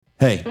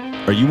Hey,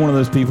 are you one of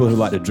those people who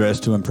like to dress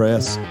to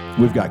impress?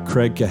 We've got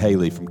Craig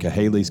Cahaly from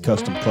Cahaly's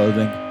Custom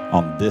Clothing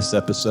on this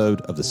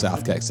episode of the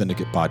South Cac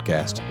Syndicate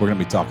podcast. We're going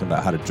to be talking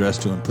about how to dress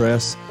to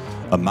impress,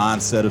 a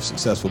mindset of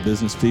successful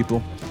business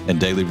people, and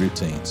daily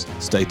routines.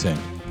 Stay tuned.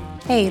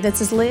 Hey,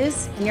 this is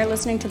Liz, and you're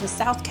listening to the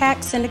South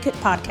Cac Syndicate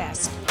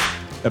podcast.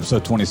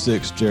 Episode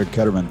 26, Jared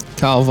Cutterman.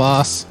 Kyle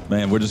Voss.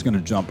 Man, we're just going to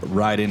jump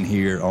right in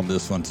here on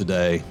this one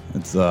today.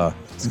 It's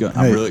good.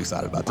 I'm really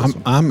excited about this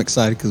one. I'm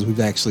excited because we've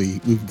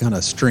got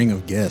a string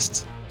of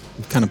guests.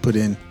 We've kind of put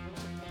in.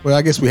 Well,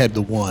 I guess we had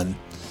the one.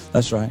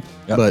 That's right.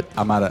 Yep. But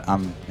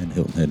I'm in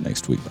Hilton Head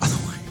next week, by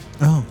the way.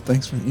 Oh,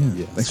 thanks for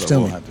thanks for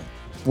telling me.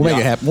 We'll make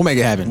it happen. We'll make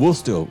it happen. We'll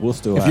still.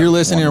 If you're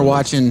listening or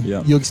watching,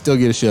 you'll still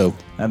get a show.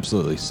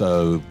 Absolutely.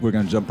 So we're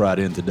going to jump right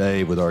in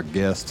today with our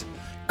guest,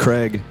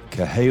 Craig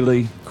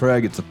Cahaly.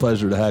 Craig, it's a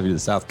pleasure to have you to the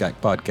South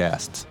Cac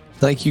podcast.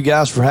 Thank you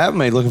guys for having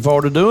me. Looking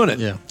forward to doing it.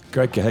 Yeah.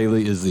 Craig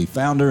Cahaly is the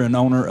founder and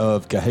owner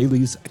of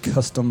Cahaly's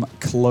Custom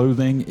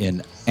Clothing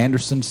in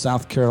Anderson,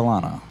 South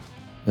Carolina.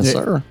 Yes,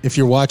 sir. If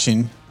you're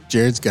watching,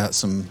 Jared's got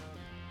some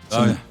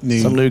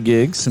new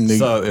gigs.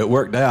 So it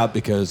worked out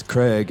because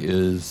Craig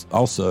is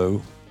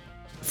also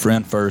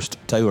friend first,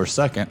 Taylor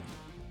second.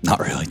 Not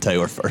really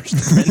Taylor first,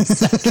 friend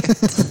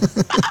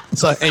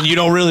second. And you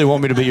don't really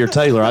want me to be your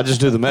tailor. I just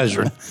do the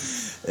measuring.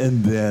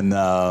 And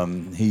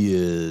then he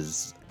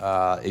is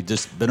he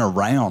just been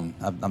around.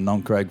 I've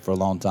known Craig for a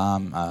long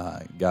time.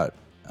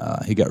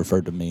 He got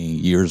referred to me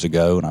years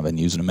ago, and I've been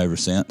using him ever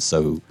since.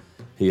 So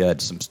he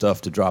had some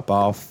stuff to drop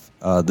off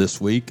this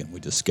week, and we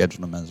just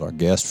scheduled him as our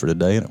guest for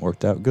today, and it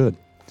worked out good.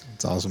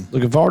 It's awesome.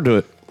 Looking forward to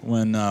it.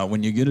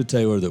 When you get a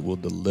tailor that will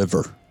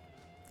deliver,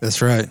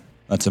 That's right.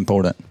 that's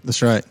important.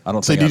 That's right. I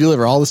don't So think do you I-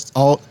 deliver all this?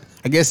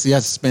 I guess you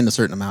have to spend a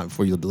certain amount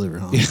before you'll deliver,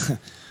 huh?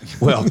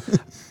 Well,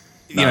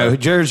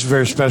 Jared's a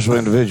very special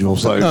individual,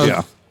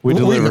 so we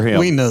deliver him.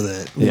 We know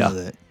that. We Yeah. know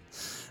that.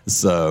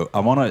 So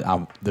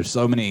there's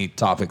so many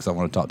topics I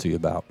want to talk to you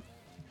about.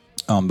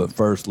 But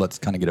first, let's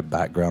kind of get a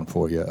background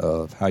for you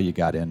of how you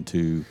got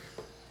into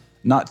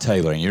not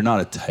tailoring. You're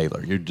not a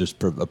tailor. You're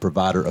just a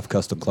provider of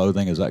custom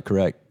clothing. Is that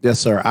correct? Yes,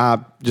 sir. I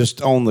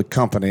just own the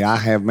company. I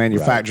have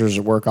manufacturers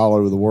that work all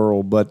over the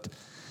world, but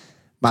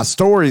my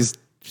story's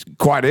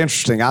quite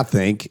interesting, I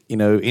think.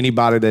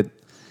 Anybody that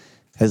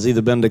has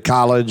either been to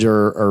college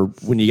or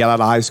when you got out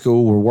of high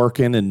school were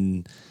working,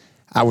 and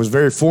I was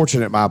very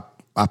fortunate. My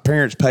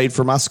parents paid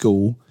for my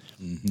school,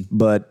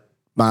 but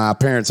my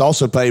parents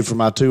also paid for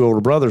my two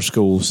older brothers'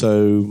 school.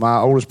 So my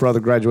oldest brother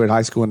graduated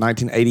high school in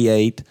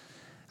 1988.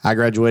 I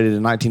graduated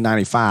in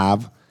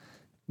 1995.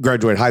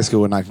 Graduated high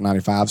school in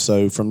 1995.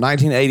 So from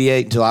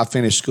 1988 until I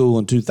finished school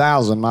in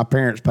 2000, my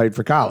parents paid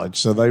for college.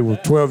 So they were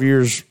 12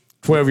 years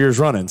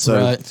running. So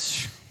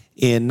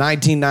in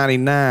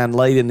 1999,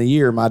 late in the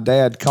year, my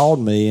dad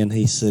called me and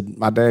he said,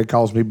 my dad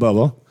calls me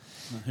Bubba.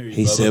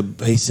 He said,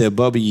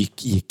 Bubba,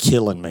 you're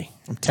killing me.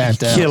 I'm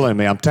tapped out. Killing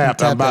me. I'm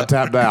about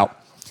tapped out.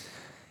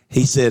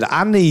 He said,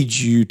 I need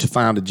you to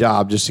find a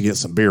job just to get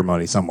some beer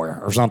money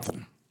somewhere or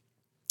something.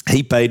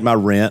 He paid my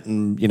rent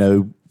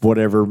and,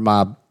 whatever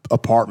my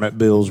apartment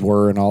bills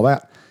were and all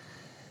that.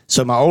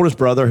 So my oldest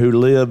brother, who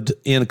lived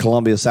in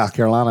Columbia, South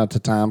Carolina at the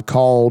time,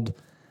 called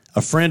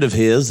a friend of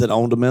his that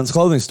owned a men's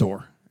clothing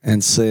store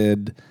and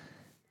said,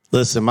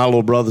 listen, my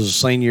little brother's a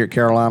senior at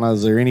Carolina.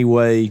 Is there any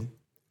way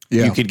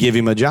you could give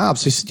him a job?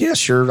 So he said, yeah,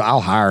 sure, I'll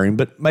hire him,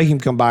 but make him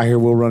come by here.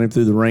 We'll run him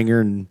through the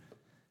ringer and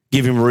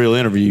give him a real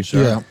interview.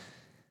 Sure. Yeah.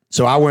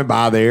 So I went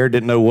by there,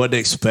 didn't know what to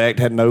expect,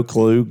 had no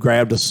clue,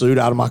 grabbed a suit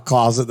out of my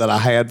closet that I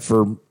had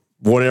for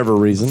whatever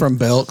reason. From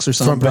Belk's or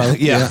something.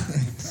 Yeah.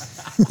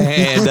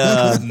 And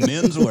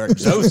Men's wear,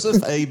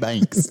 Joseph A.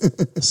 Banks.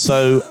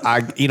 so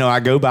I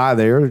go by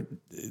there.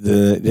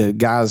 The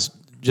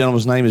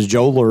gentleman's name is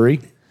Joe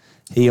Lurie.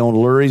 He owned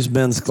Lurie's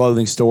men's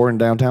clothing store in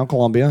downtown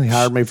Columbia. He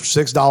hired me for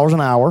 $6 an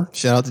hour.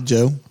 Shout out to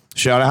Joe.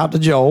 Shout out to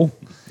Joel.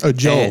 Oh,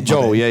 Joel.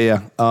 Joel, yeah.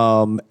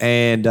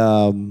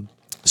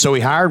 So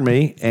he hired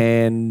me,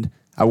 and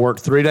I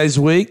worked 3 days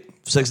a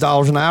week,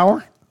 $6 an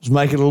hour. Was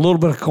making a little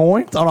bit of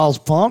coin. Thought I was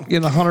pumped,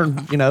 getting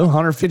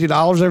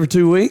 $150 every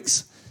 2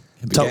 weeks.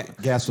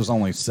 Gas was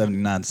only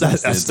 79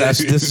 cents.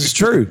 This is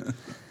true.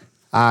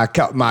 I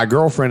caught my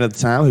girlfriend at the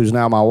time, who's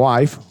now my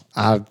wife.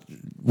 I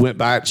went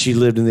back. She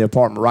lived in the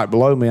apartment right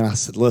below me, and I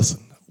said,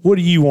 "Listen, what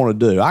do you want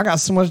to do? I got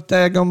so much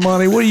daggone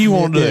money. What do you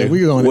want to do?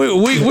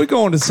 We're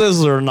going to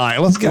Sizzler tonight.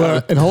 Let's go."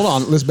 Well, and hold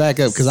on, let's back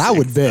up because I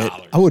would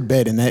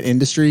bet in that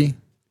industry.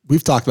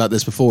 We've talked about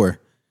this before.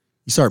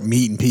 You start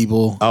meeting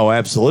people. Oh,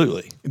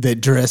 absolutely. That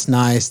dress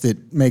nice,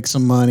 that make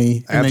some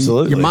money. And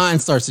Absolutely. then your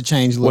mind starts to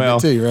change a little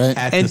bit too, right?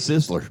 At the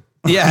Sizzler.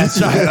 Yeah,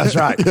 that's right. That's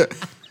right.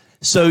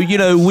 So,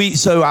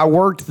 so I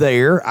worked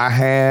there. I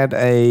had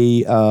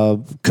a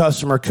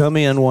customer come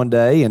in one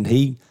day,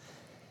 and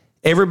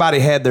everybody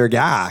had their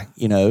guy,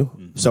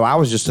 So I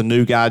was just a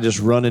new guy just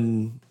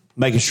running,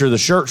 making sure the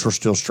shirts were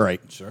still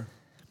straight. Sure.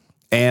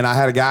 And I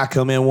had a guy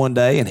come in one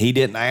day, and he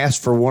didn't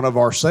ask for one of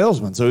our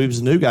salesmen. So he was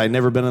a new guy,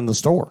 never been in the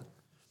store.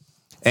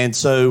 And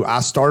so I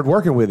started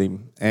working with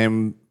him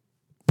and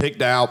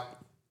picked out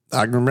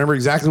I can remember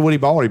exactly what he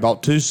bought. He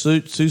bought 2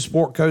 suits, 2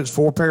 sport coats,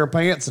 4 pair of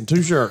pants, and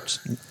 2 shirts.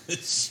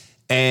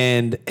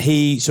 And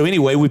so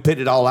anyway, we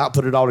picked it all out,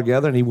 put it all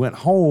together, and he went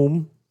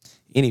home.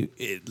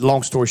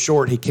 Long story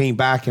short, he came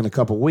back in a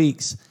couple of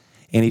weeks,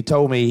 and he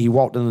told me, he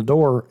walked in the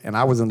door, and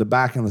I was in the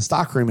back in the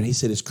stock room, and he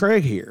said, "Is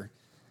Craig here?"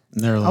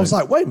 And they're like, I was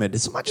like, "Wait a minute,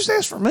 did somebody just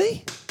ask for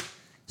me?"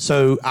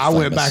 So I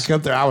went back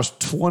up there. I was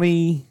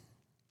 21.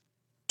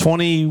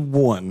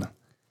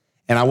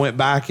 And I went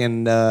back,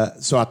 and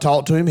so I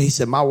talked to him. He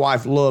said, "My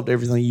wife loved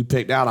everything you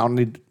picked out. I'll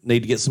need to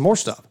get some more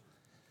stuff."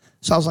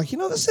 So I was like,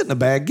 this isn't a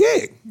bad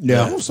gig.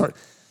 Yeah. So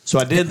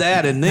I did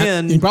that, and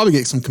then you probably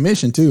get some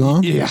commission too,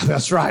 huh? yeah,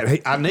 that's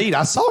right.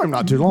 I saw him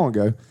not too long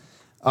ago.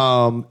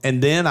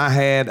 And then I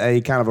had a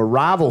kind of a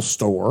rival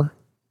store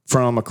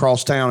from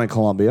across town in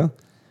Columbia.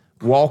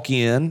 Walk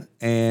in,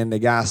 and the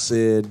guy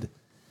said,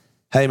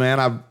 "Hey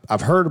man, I've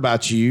heard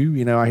about you.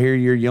 I hear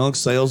you're a young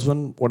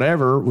salesman.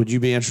 Whatever. Would you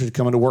be interested in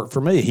coming to work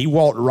for me?" He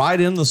walked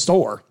right in the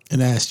store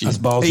And asked you. That's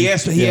ballsy. He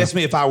asked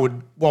me if I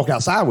would walk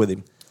outside with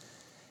him.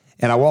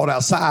 And I walked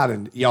outside,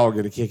 and y'all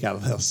get a kick out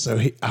of this. So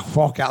I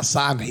walk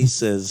outside, and he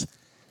says,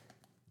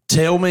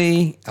 "Tell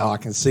me," I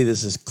can see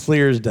this as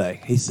clear as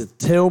day. He said,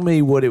 "Tell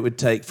me what it would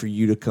take for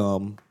you to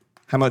come,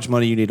 how much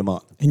money you need a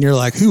month." And you're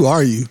like, "Who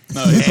are you?"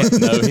 No,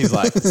 he's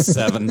like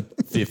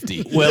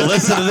 $750. Well,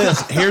 listen to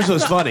this. Here's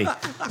what's funny.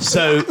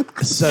 So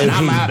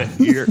I'm out of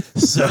here.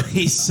 So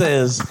he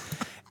says,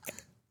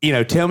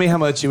 "Tell me how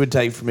much it would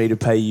take for me to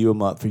pay you a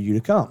month for you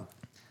to come."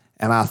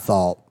 And I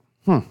thought,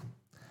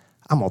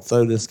 I'm going to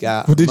throw this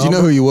guy. Well, did you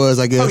know who he was,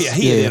 I guess? Oh, yeah.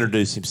 He had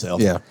introduced himself.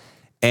 Yeah.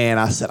 And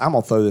I said, I'm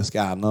going to throw this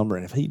guy a number.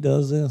 And if he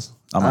does this,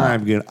 I'm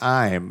walking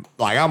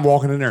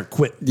in there and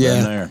quitting.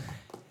 Yeah. There.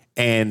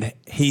 And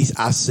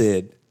I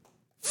said,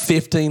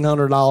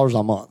 $1,500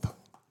 a month.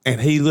 And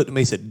he looked at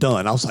me and said,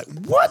 "Done." I was like,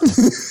 "What?"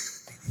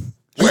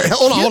 Wait,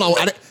 hold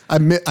on. I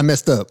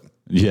messed up.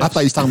 Yes. I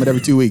thought you was talking about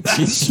every 2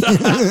 weeks. I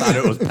thought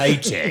it was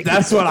paycheck.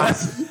 That's what I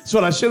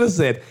should have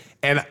said.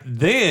 And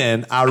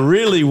then I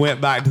really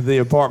went back to the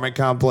apartment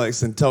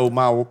complex and told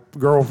my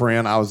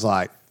girlfriend, I was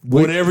like,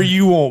 "Whatever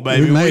you want,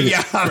 baby." We made it.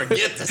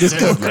 Forget this.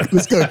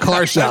 Let's go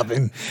car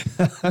shopping.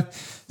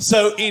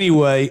 So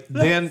anyway,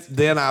 then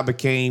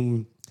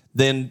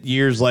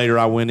years later,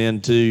 I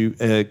went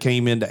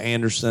came into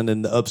Anderson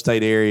in the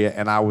upstate area,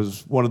 and I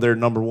was one of their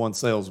number 1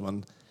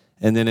 salesmen.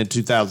 And then in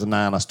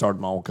 2009, I started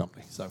my own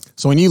company. So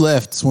when you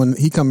left, it's when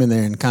he come in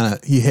there and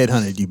he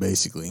headhunted you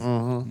basically.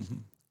 Mm-hmm.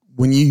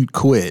 When you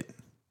quit,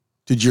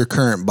 did your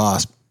current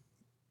boss,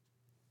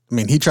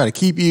 he tried to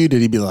keep you?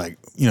 Did he be like,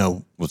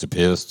 Was he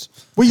pissed?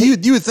 Well,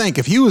 you would think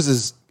if he was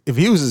as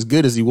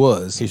good as he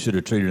was, He should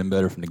have treated him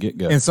better from the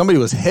get-go. and somebody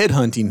was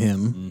headhunting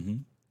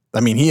him,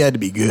 he had to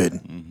be good.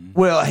 Mm-hmm.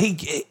 Well,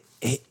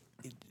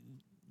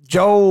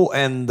 Joel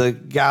and the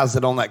guys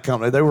that own that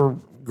company, they were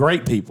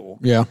great people.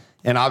 Yeah.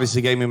 And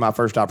obviously gave me my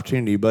first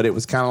opportunity, but it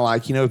was kind of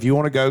like, if you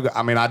want to go,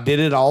 I did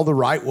it all the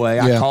right way.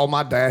 I called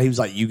my dad. He was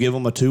like, "You give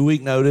them a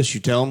 2-week notice.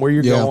 You tell them where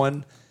you're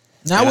going."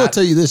 Now, I will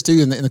tell you this, too.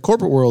 In the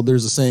corporate world,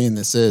 there's a saying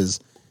that says,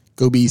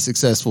 "Go be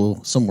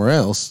successful somewhere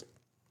else,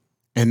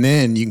 and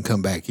then you can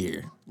come back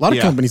here." A lot of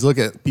companies look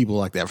at people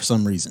like that for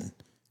some reason.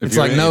 If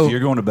you're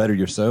going to better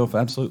yourself,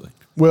 absolutely.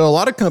 Well, a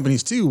lot of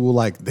companies, too, will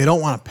they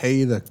don't want to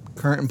pay the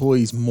current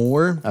employees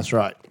more. That's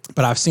right.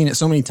 But I've seen it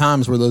so many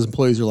times where those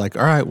employees are like,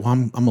 "All right, well,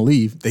 I'm going to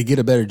leave." They get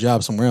a better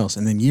job somewhere else.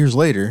 And then years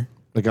later,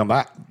 They come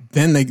back.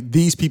 then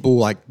these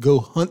people go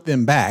hunt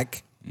them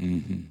back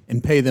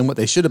and pay them what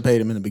they should have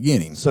paid them in the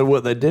beginning. So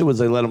what they did was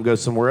they let them go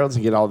somewhere else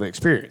and get all the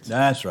experience.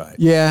 That's right.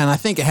 Yeah, and I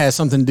think it has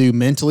something to do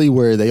mentally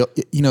where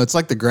it's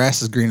like the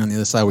grass is green on the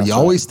other side where you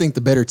always think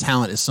the better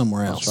talent is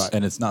somewhere else. right.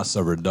 And it's not so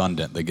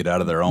redundant. They get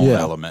out of their own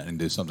element and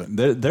do something.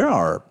 There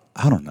are,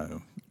 I don't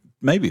know,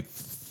 maybe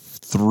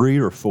 3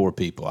 or 4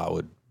 people I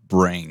would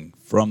bring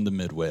from the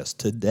Midwest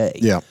today.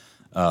 Yeah.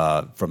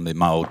 From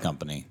my old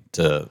company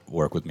to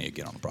work with me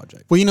again on the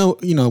project. Well,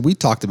 we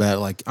talked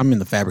about it, I'm in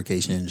the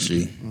fabrication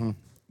industry.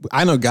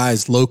 I know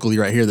guys locally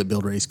right here that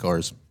build race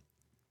cars.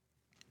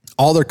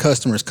 All their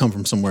customers come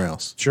from somewhere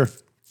else. Sure.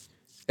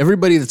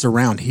 Everybody that's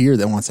around here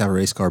that wants to have a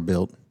race car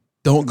built,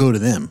 don't go to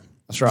them.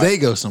 That's right. They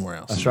go somewhere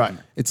else. That's right.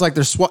 It's like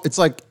it's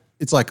like,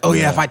 oh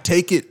yeah, if I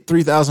take it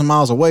 3,000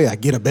 miles away, I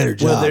get a better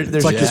job.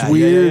 It's like this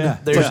weird.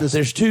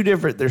 There's two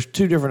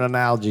different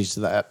analogies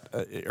to that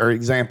or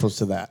examples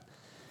to that.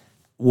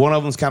 One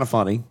of them's kind of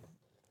funny.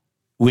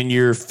 When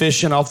you're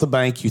fishing off the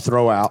bank, you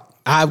throw out.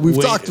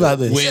 We've talked about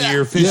this. When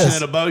you're fishing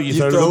in a boat, you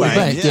throw to the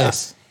bank. Yeah.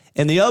 Yes.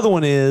 And the other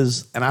one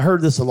is, and I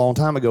heard this a long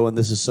time ago, and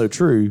this is so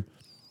true,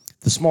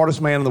 the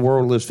smartest man in the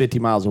world lives 50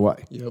 miles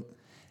away. Yep.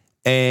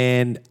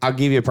 And I'll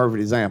give you a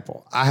perfect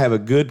example. I have a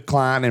good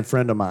client and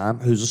friend of mine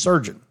who's a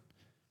surgeon.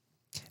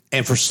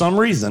 And for some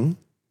reason,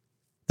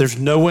 there's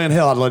no way in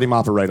hell I'd let him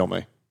operate on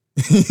me.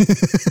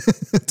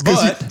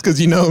 Because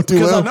you know him too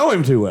well. Because I know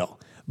him too well.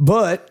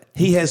 But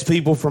he has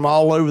people from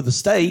all over the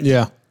state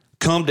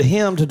come to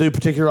him to do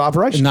particular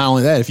operations. And not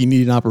only that, if you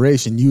need an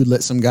operation, you would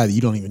let some guy that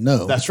you don't even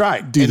know. That's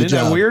right. Do the isn't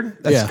job. that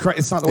weird? That's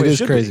it's not the way it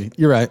should crazy. be.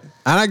 You're right.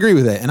 And I agree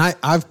with that. And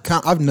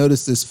I've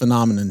noticed this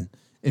phenomenon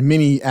in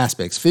many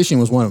aspects. Fishing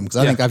was one of them because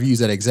I think I've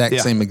used that exact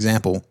same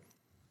example.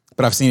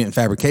 But I've seen it in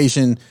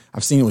fabrication.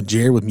 I've seen it with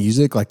Jared with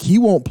music. Like he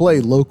won't play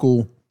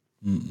local.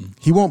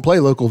 He won't play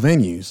local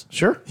venues.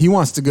 Sure. He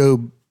wants to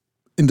go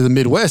into the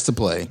Midwest to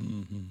play.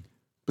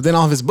 But then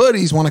all of his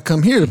buddies want to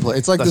come here to play.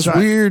 It's like this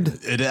weird.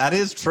 That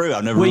is true.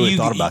 I've never really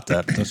thought about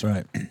that. That's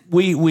right.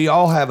 We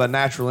all have a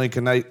natural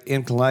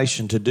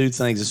inclination to do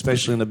things,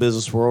 especially in the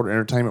business world,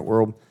 entertainment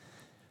world,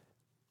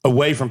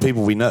 away from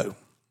people we know.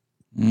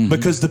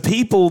 Because the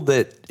people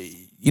that,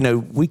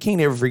 we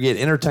can't ever forget,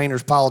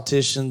 entertainers,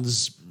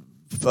 politicians,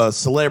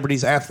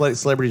 celebrities, athletic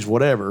celebrities,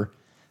 whatever,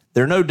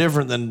 they're no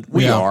different than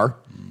we are.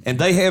 And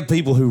they have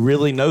people who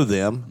really know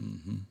them.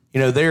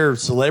 They're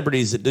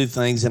celebrities that do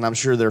things, and I'm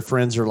sure their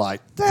friends are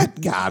like,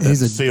 that guy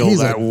doesn't feel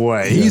that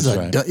way. He's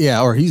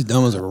or he's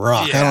dumb as a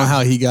rock. I don't know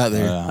how he got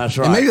there. That's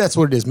right. And maybe that's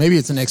what it is. Maybe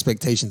it's an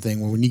expectation thing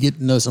where when you get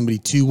to know somebody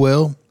too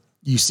well,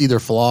 you see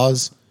their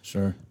flaws.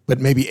 Sure. But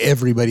maybe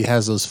everybody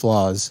has those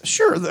flaws.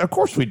 Sure, of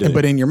course we do.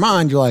 But in your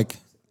mind, you're like,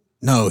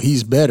 no,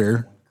 he's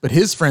better. But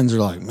his friends are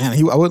like, man,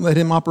 I wouldn't let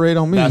him operate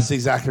on me. That's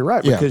exactly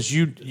right, because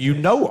you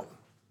know him.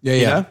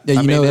 Yeah.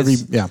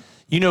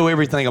 You know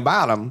everything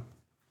about him,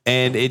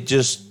 and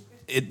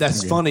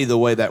that's funny the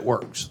way that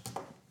works.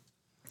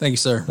 Thank you,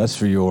 sir. That's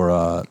for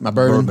your my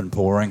bourbon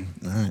pouring.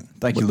 All right.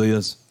 Thank you,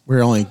 Liz.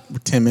 We're only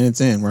 10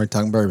 minutes in. We're already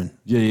talking bourbon.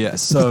 Yeah.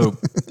 So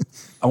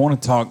I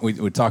want to talk. We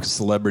talk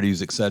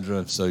celebrities,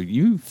 etc. So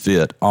you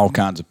fit all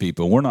kinds of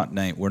people. We're not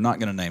going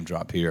to name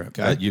drop here.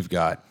 Okay. But you've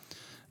got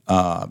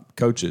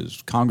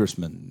coaches,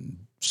 congressmen,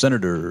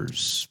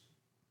 senators,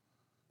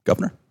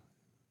 governor,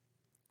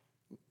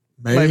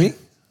 Maybe.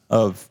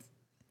 of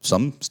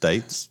some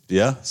states.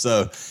 Yeah.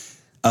 So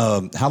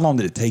how long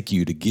did it take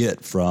you to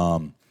get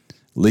from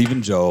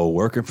leaving Joel,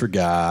 working for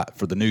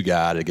the new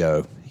guy, to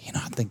go,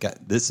 I think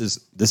this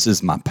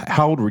is my path?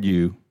 How old were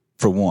you,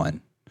 for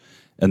one?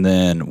 And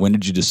then when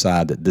did you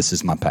decide that this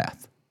is my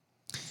path?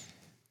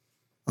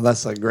 Well,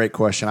 that's a great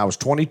question. I was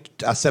 20.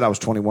 I said I was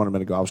 21 a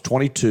minute ago. I was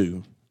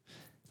 22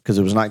 because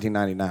it was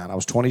 1999. I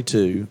was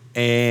 22.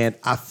 And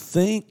I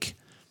think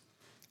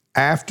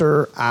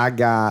after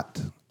I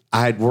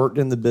had worked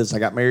in the business, I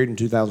got married in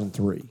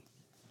 2003.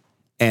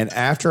 And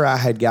after I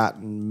had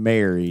gotten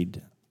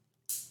married,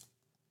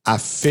 I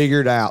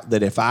figured out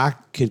that if I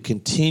could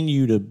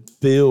continue to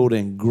build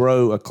and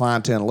grow a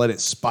clientele and let it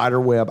spider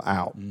web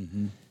out,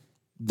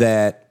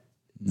 that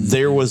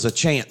there was a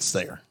chance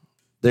there.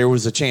 There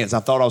was a chance. I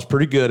thought I was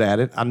pretty good at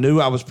it. I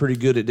knew I was pretty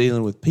good at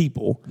dealing with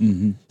people.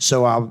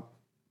 So I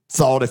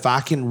thought if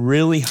I can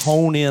really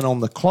hone in on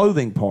the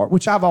clothing part,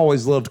 which I've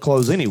always loved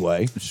clothes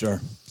anyway.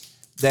 Sure.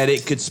 That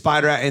it could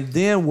spider out. And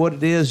then what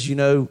it is,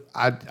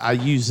 I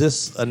use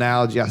this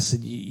analogy. I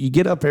said, you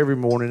get up every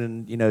morning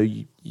and,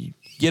 you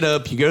get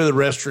up, you go to the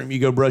restroom, you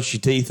go brush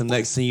your teeth, and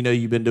next thing you know,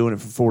 you've been doing it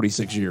for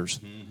 46 years.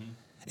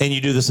 And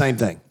you do the same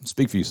thing.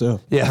 Speak for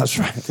yourself. Yeah, that's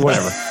right.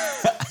 Whatever.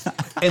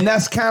 And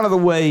that's kind of the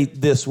way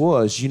this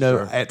was.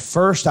 Sure. At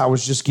first I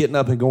was just getting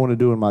up and going and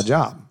doing my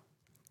job.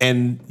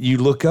 And you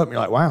look up and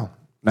you're like, wow,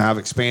 now I've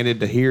expanded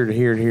to here, to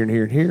here, to here, and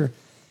here, and here.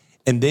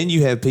 And then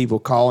you have people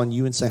calling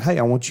you and saying, hey,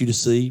 I want you to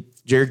see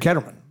Jared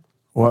Ketterman.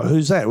 Well,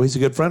 who's that? Well, he's a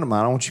good friend of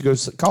mine. I want you to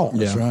go call him.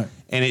 That's right.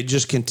 And it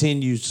just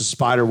continues to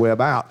spider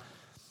web out.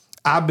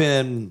 I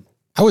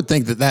would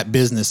think that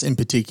business in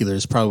particular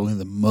is probably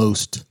the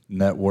most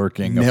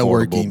networking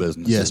affordable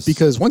businesses. Yes,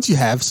 because once you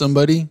have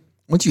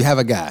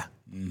a guy,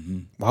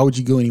 why would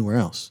you go anywhere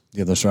else?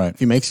 Yeah, that's right. If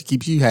he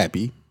keeps you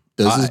happy,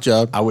 does his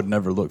job. I would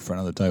never look for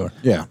another tailor.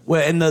 Yeah.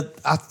 Well, and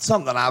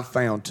something I've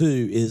found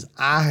too is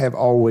I have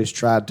always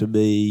tried to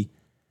be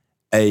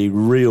a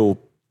real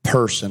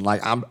person.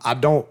 Like I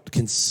don't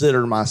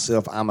consider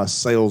myself I'm a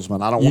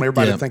salesman. I don't want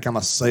everybody to think I'm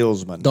a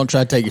salesman. Don't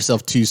try to take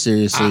yourself too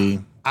seriously.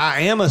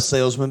 I am a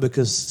salesman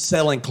because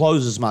selling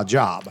clothes is my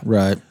job.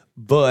 Right.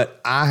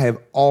 But I have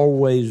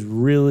always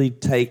really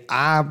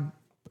I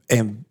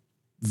am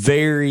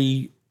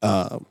very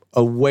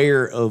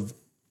aware of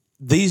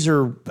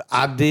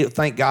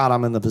thank God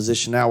I'm in the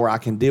position now where I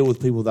can deal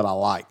with people that I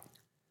like.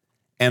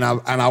 And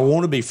I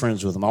want to be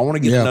friends with them. I want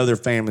to get to know their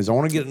families. I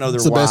want to get to know their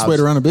wives. It's the best way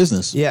to run a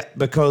business. Yeah,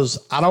 because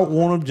I don't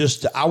want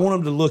them I want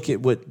them to look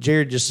at what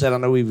Jared just said. I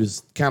know he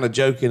was kind of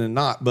joking and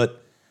not,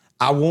 but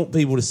I want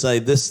people to say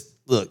this,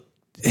 look,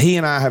 he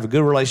and I have a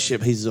good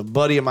relationship. He's a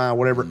buddy of mine,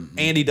 whatever,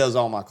 and he does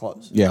all my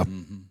clothes. Yeah.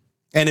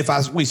 And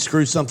if we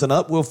screw something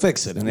up, we'll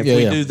fix it. And if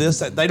we do this,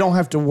 they don't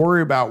have to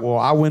worry about, well,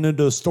 I went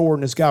into a store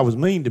and this guy was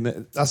mean to me.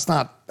 That's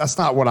not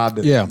what I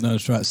do. Yeah. No,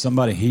 that's right.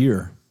 Somebody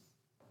here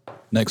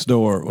next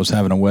door was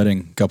having a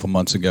wedding a couple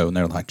months ago, and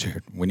they're like,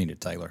 Jared, we need a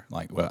tailor.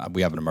 Like, well,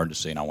 we have an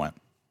emergency. And I went,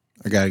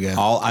 I got to go.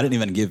 I didn't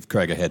even give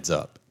Craig a heads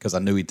up because I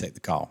knew he'd take the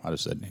call. I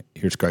just said,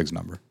 here's Craig's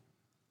number.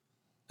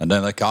 And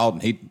then they called,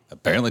 and he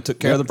apparently took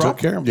care of the problem.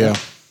 Took care of him. Yeah.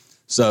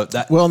 So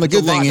that Well, and the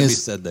good thing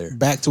is, said there.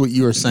 back to what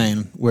you were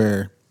saying,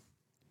 where,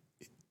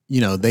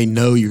 they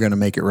know you're going to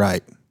make it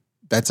right.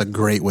 That's a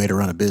great way to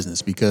run a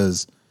business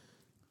because,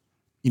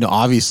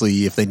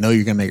 obviously, if they know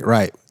you're going to make it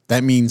right,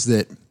 that means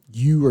that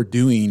you are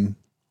doing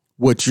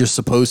what you're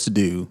supposed to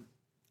do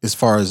as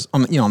far as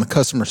on the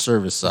customer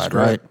service side,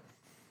 right?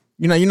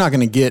 You're not going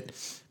to get,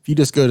 if you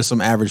just go to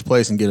some average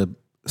place and get a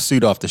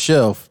suit off the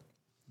shelf,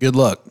 good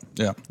luck.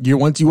 Yeah.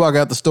 Once you walk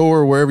out the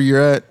store, wherever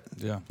you're at,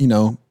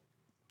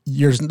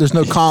 there's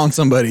no calling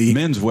somebody.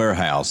 Men's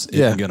Warehouse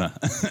Yeah. isn't gonna.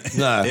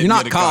 No. You're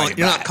not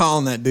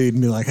calling that dude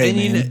and be like, hey,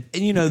 man.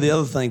 The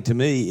other thing to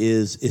me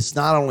is it's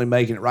not only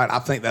making it right. I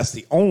think that's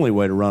the only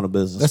way to run a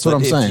business. That's what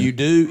I'm saying.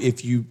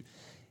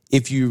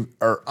 If you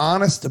are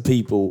honest to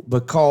people,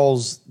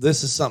 because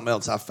this is something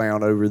else I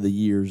found over the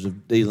years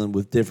of dealing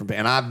with different people,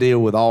 and I deal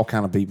with all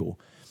kind of people,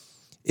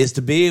 is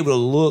to be able to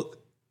look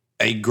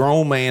a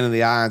grown man in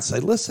the eye and say,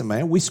 listen,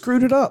 man, we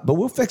screwed it up, but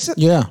we'll fix it.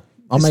 Yeah.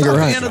 I'll It's make it not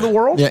right. the end of the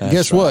world. Yeah.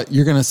 Guess what?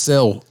 You're going to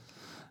sell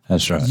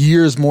That's right.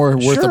 years more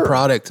worth Sure. of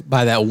product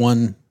by that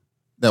one.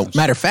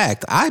 Matter of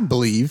fact, I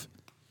believe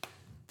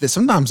that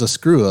sometimes a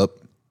screw up,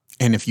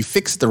 and if you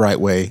fix it the right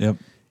way, Yep.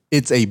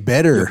 it's a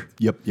better.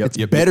 Yep. It's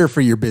better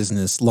for your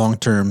business long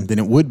term than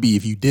it would be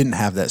if you didn't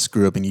have that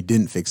screw up and you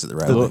didn't fix it the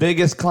right The way.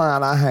 biggest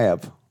client I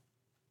have,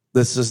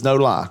 this is no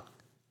lie,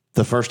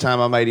 the first time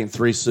I made him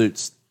 3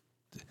 suits,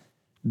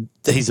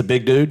 he's a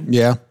big dude.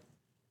 Yeah.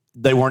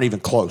 They weren't even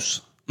close.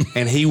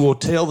 And he will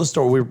tell the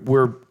story.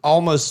 We're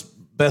almost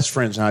best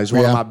friends now. He's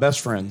one of my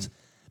best friends.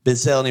 Been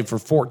selling him for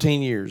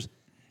 14 years.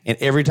 And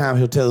every time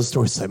he'll tell the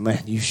story, say,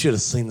 man, you should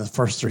have seen the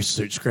first 3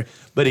 suits.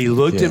 But he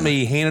looked at me,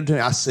 he handed them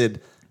to me. I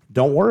said,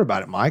 don't worry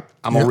about it, Mike.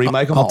 I'm going to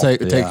remake them all. I'll take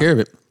care of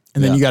it.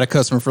 And then you got a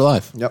customer for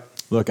life. Yep.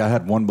 Look, I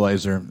had one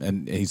blazer,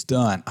 and he's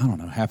done, I don't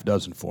know, half a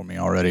dozen for me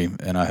already.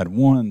 And I had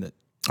one that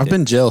I've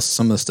been jealous of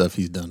some of the stuff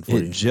he's done for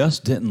it you.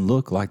 just didn't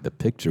look like the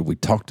picture we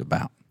talked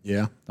about.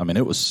 Yeah. I mean,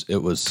 it was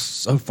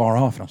so far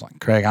off. And I was like,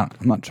 Craig, I'm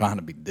not trying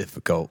to be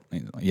difficult.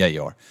 And he's like, yeah,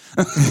 you are.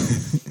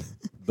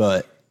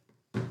 But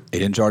he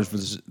didn't charge for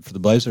the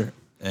blazer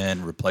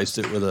and replaced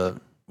it with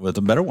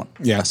a better one.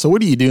 Yeah. So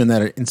what do you do in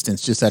that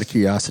instance, just out of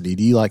curiosity?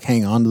 Do you like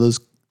hang on to those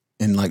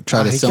and like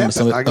try to He sell them?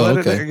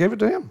 kept it. I gave it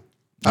to him.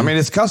 I mean,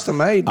 it's custom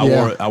made. I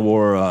wore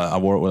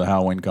it with a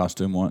Halloween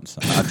costume once.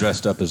 I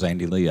dressed up as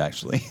Andy Lee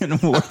actually and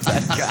wore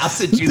that guy. I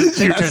sent you the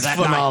picture that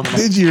night.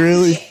 Did you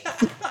really?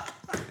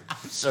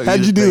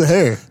 How'd you do the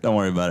hair? Don't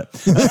worry about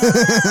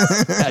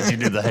it. How'd you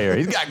do the hair?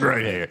 He's got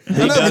great hair.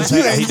 You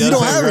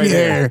don't have any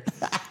hair.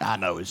 I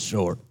know it's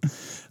short.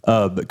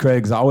 But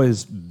Craig's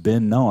always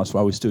been known. That's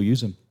why we still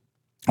use him.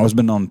 Always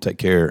been known to take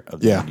care of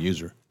the end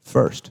user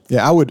first.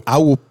 Yeah,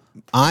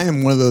 I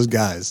am one of those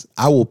guys.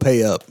 I will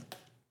pay up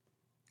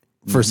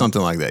for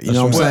something like that. You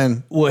know what I'm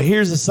saying? Well,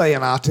 here's the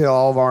saying I tell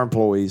all of our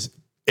employees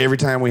every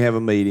time we have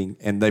a meeting,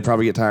 and they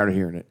probably get tired of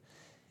hearing it.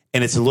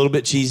 And it's a little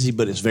bit cheesy,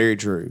 but it's very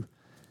true.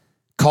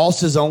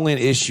 Cost is only an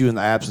issue in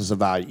the absence of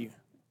value.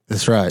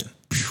 That's right.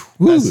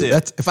 That's it.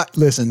 That's if I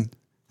listen.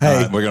 All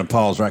Hey, right, we're going to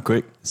pause right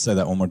quick. Say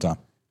that one more time.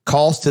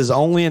 Cost is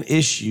only an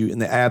issue in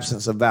the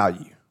absence of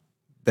value.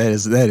 that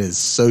is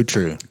so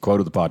true. Quote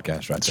of the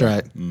podcast right That's there.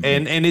 right.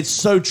 And it's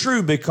so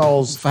true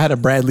because If I had a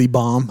Bradley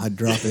bomb, I'd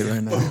drop it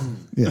right now.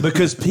 Yeah.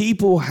 because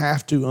people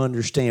have to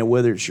understand,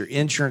 whether it's your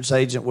insurance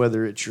agent,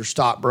 whether it's your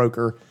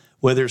stockbroker,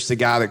 whether it's the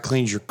guy that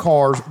cleans your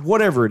cars,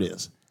 whatever it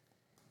is.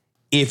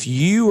 If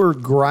you are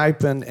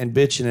griping and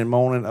bitching and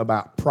moaning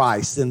about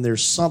price, then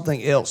there's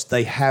something else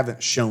they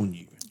haven't shown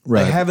you.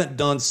 Right. They haven't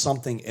done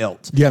something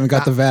else. You haven't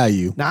got the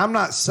value. Now, I'm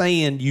not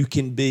saying you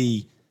can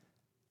be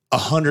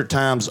 100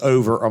 times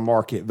over a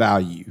market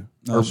value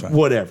or That's right.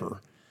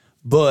 whatever.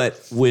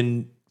 But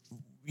when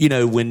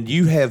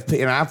you have,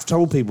 and I've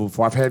told people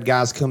before, I've had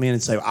guys come in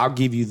and say, I'll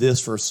give you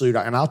this for a suit.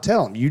 And I'll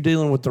tell them, you're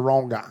dealing with the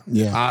wrong guy.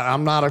 Yeah.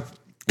 I'm not a We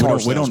car don't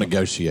salesman.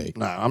 negotiate.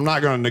 No, I'm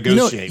not going to You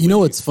know, negotiate. you know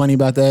what's funny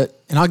about that?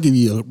 And I'll give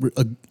you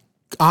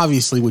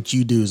obviously what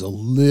you do is a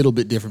little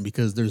bit different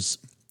because there's,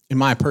 in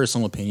my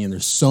personal opinion,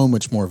 there's so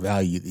much more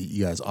value that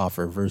you guys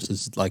offer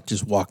versus like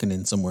just walking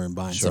in somewhere and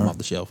buying something off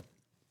the shelf.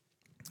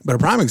 But a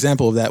prime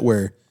example of that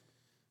where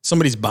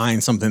somebody's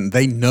buying something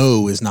they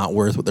know is not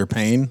worth what they're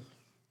paying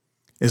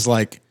is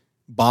like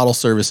bottle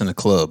service in a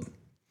club.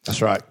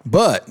 That's right.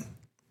 But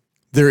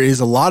there is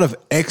a lot of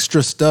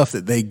extra stuff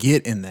that they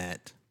get in that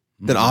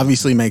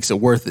obviously makes it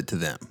worth it to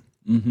them.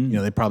 Mm-hmm. You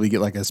know, they probably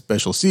get like a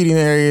special seating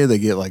area. They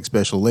get like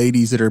special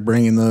ladies that are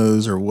bringing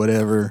those or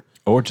whatever.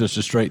 Or just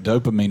a straight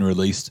dopamine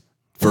release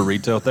for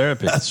retail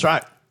therapy. That's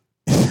right.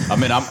 I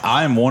mean,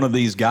 I am one of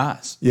these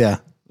guys. Yeah.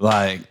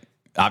 Like,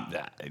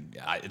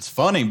 it's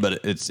funny,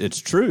 but it's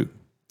true.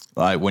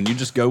 Like when you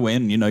just go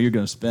in, you know you're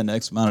going to spend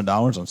X amount of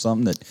dollars on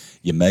something that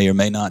you may or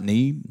may not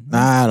need.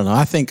 I don't know.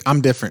 I think I'm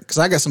different because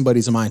I got some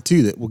buddies of mine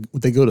too that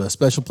they go to a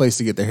special place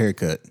to get their hair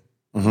cut,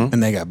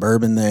 and they got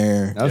bourbon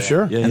there. Oh,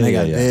 sure. Yeah, and they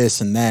got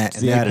this and that,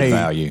 and the added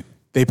value.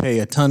 They pay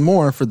a ton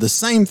more for the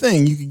same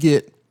thing you could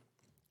get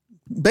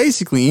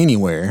basically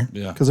anywhere.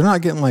 Yeah. because they're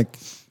not getting like,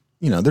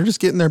 they're just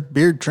getting their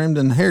beard trimmed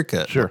and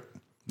haircut. Sure.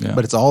 Yeah.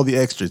 But it's all the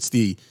extra. It's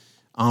the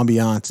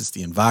ambiance. It's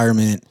the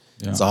environment.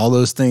 It's all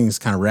those things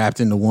kind of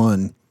wrapped into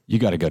one. You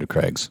got to go to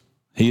Craig's.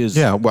 He is.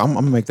 Yeah, well, I'm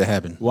gonna make that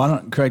happen. Why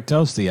don't Craig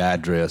tell us the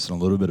address and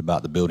a little bit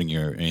about the building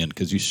you're in?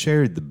 Because you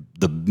shared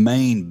the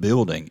main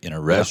building in a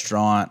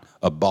restaurant,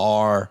 a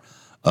bar,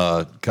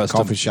 custom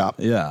Coffee shop.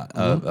 Yeah,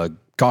 a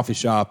coffee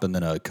shop, and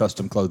then a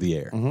custom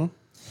clothier.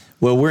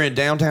 Well, we're in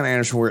downtown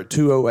Anderson. We're at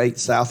 208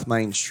 South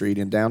Main Street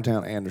in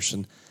downtown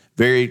Anderson.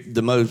 I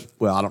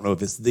don't know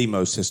if it's the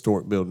most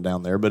historic building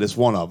down there, but it's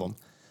one of them.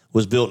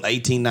 Was built in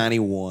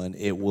 1891.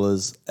 It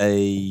was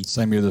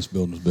Same year this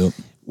building was built.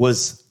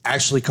 Was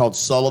actually called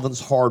Sullivan's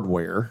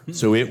Hardware.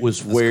 So it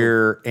was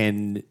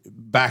and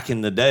back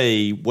in the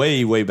day,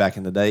 way back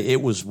in the day,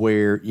 it was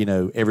where,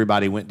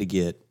 everybody went to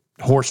get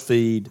horse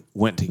feed,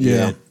 went to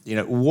get,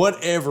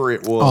 whatever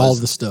it was. All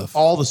the stuff.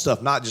 All the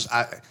stuff, not just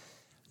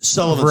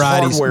Sullivan's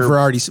Hardware.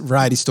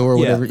 Variety store,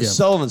 whatever. Yeah.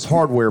 Sullivan's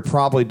Hardware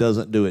probably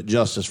doesn't do it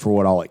justice for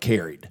what all it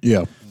carried.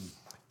 Yeah.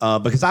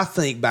 Because I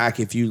think back,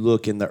 if you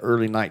look in the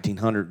early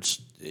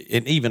 1900s,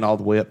 and even all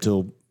the way up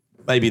till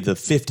maybe the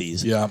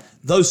 50s,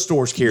 those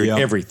stores carried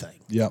everything.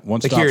 Yeah,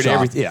 they carried shop.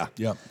 everything.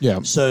 Yeah,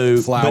 yeah.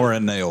 So flour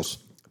and nails.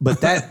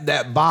 But that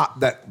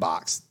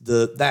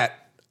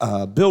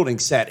building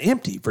sat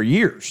empty for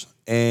years,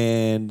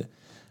 and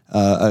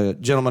a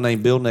gentleman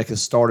named Bill Nick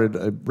has started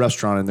a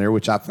restaurant in there,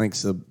 which I think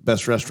is the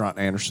best restaurant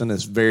in Anderson.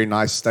 It's a very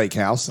nice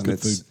steakhouse, and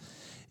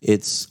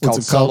it's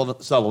called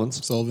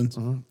Sullivan's. Sullivan's.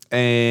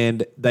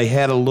 And they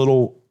had a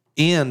little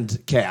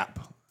end cap,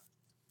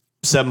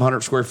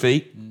 700 square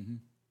feet.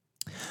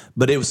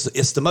 But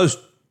it's the most,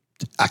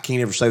 I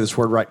can't ever say this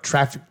word right,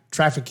 trafficked.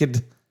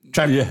 There's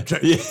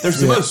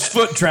the most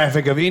foot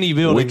traffic of any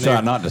building. We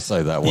try not to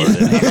say that word.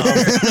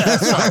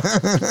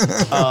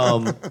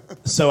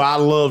 So I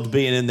loved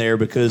being in there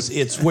because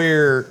it's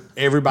where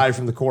everybody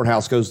from the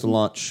courthouse goes to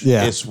lunch.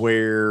 Yeah. It's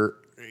where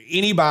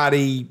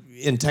anybody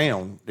in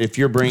town, if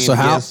you're bringing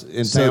guests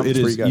in town, it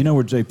is. You know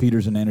where J.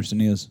 Peters in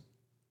Anderson is?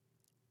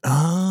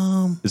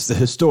 It's the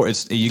historic.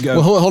 You go.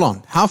 Well, hold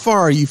on. How far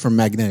are you from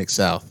Magnetic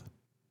South?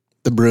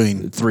 The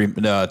brewing. 2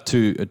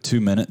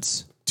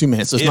 minutes. 2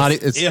 minutes. So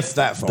if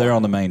that far. They're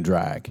on the main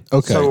drag.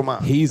 Okay. So am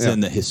I. He's in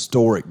the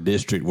historic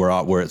district where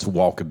it's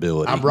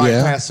walkability. I'm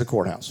right past the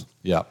courthouse.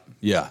 Yeah.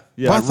 Well,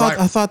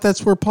 I thought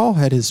that's where Paul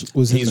had his.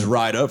 He's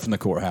right up from the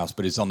courthouse,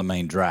 but he's on the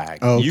main drag.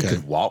 Oh, okay. You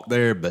could walk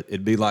there, but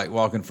it'd be like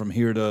walking from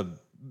here to.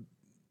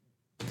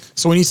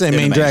 So when you say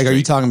main drag, street. are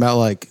you talking about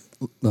like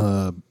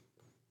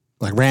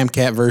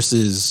Ramcat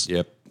versus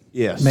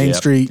Yes. Main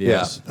Street?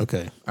 Yes.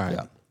 Okay. All right.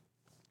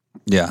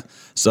 Yeah.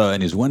 So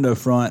in his window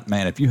front,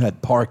 man, if you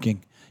had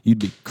parking, you'd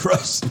be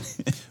crushed.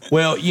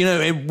 Well,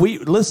 and we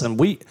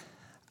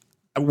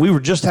were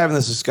just having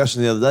this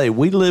discussion the other day.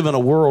 We live in a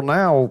world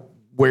now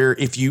where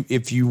if you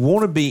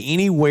want to be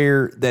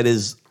anywhere that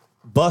is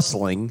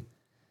bustling,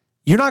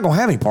 you're not going to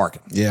have any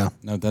parking. Yeah.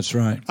 No, that's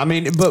right. I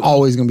mean, but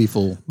Always going to be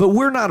full. But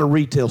we're not a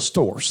retail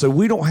store, so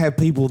we don't have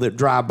people that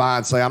drive by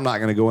and say, "I'm not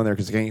going to go in there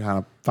because I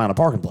can't find a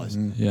parking place."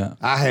 Yeah.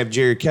 I have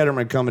Jerry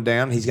Ketterman coming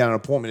down. He's got an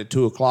appointment at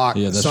 2:00.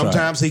 Yeah, that's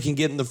sometimes he can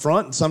get in the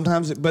front, and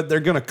sometimes, but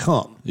they're going to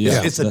come.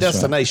 Yeah, it's a that's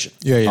destination.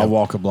 Yeah. I'll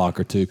walk a block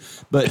or two.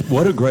 But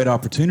what a great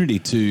opportunity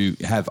to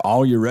have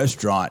all your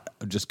restaurant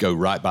just go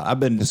right by.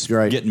 I've been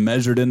getting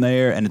measured in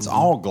there, and it's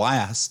all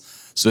glass.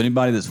 So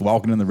anybody that's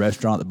walking in the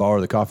restaurant, the bar,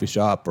 or the coffee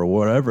shop, or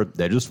whatever,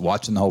 they're just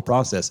watching the whole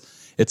process.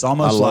 It's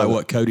almost like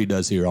what Cody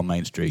does here on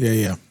Main Street.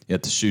 Yeah.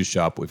 At the shoe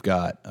shop, we've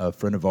got a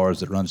friend of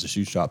ours that runs the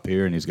shoe shop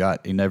here, and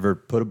he never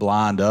put a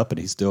blind up, and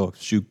he's still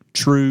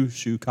true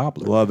shoe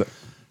cobbler. Love it.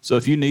 So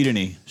if you need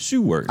any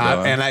shoe work,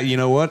 you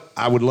know what?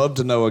 I would love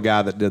to know a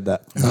guy that did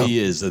that. he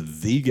is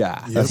the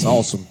guy. That's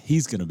awesome.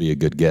 He's going to be a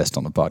good guest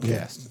on the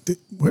podcast.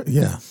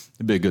 Yeah.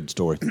 It'd be a good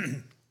story.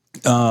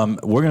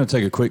 We're going to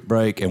take a quick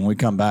break, and when we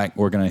come back,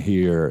 we're going to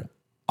hear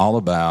all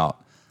about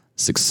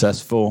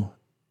successful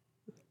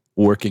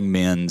working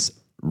men's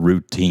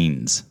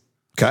routines.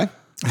 Okay.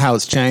 How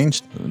it's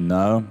changed?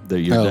 No, they're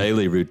your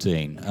daily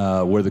routine.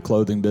 Where the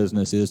clothing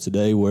business is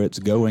today, where it's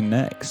going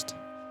next,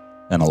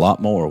 and a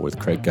lot more with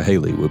Craig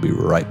Cahaly. We'll be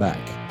right back.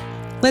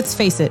 Let's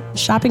face it,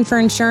 shopping for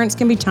insurance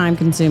can be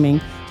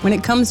time-consuming. When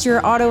it comes to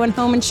your auto and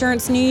home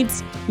insurance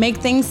needs, make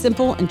things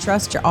simple and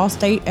trust your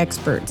Allstate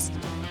experts.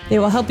 They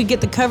will help you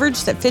get the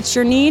coverage that fits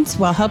your needs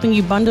while helping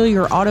you bundle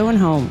your auto and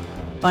home.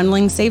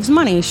 Bundling saves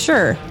money,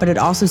 sure, but it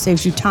also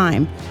saves you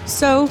time.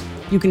 So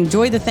you can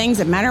enjoy the things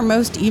that matter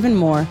most even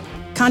more.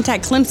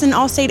 Contact Clemson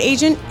Allstate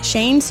agent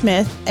Shane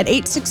Smith at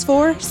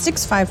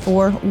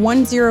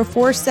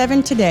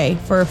 864-654-1047 today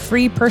for a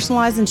free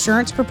personalized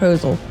insurance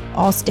proposal.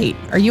 Allstate,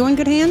 are you in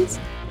good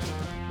hands?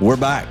 We're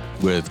back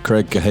with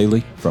Craig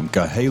Cahaly from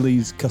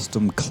Cahaly's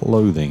Custom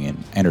Clothing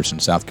in Anderson,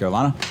 South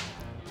Carolina.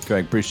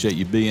 Craig, appreciate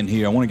you being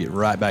here. I want to get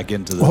right back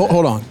into the...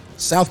 Hold on.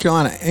 South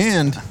Carolina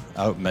and...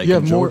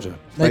 Macon, Georgia.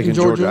 Macon,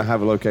 Georgia. I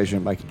have a location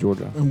in Macon,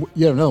 Georgia. And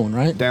you have another one,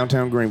 right?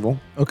 Downtown Greenville.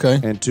 Okay.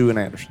 And 2 in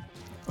Anderson.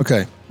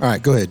 Okay. All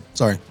right. Go ahead.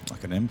 Sorry.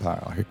 Like an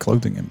empire. I hear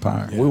clothing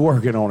empire. We're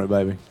working on it,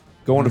 baby.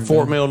 Going to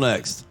Fort Mill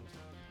next.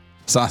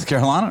 South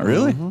Carolina?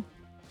 Really? Mm-hmm.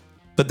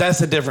 But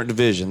that's a different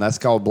division. That's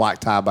called Black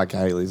Tie by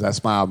Cahaly's.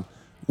 That's my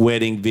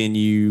wedding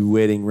venue,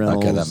 wedding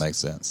rentals. Okay, that makes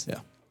sense. Yeah.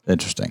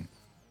 Interesting.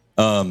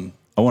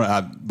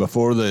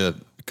 Before the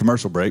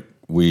commercial break,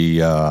 we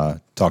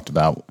talked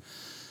about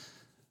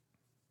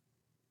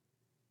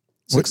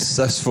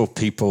successful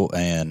people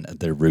and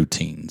their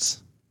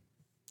routines.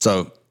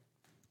 So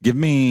give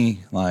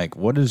me, like,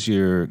 what does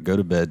your go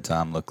to bed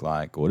time look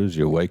like? What is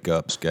your wake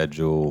up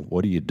schedule?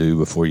 What do you do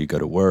before you go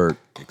to work,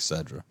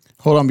 etc.?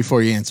 Hold on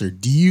before you answer.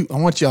 I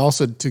want you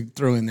also to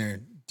throw in there,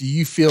 do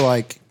you feel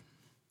like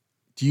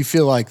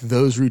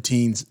those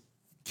routines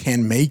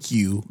can make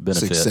you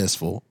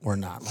successful or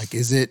not? Like,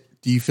 do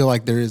you feel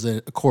like there is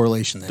a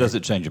correlation there? Does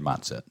it change your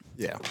mindset?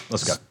 Yeah.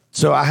 Let's go.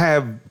 So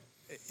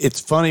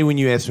it's funny when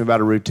you ask me about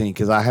a routine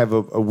because I have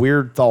a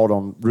weird thought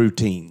on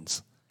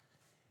routines.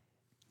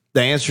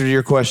 The answer to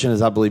your question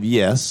is I believe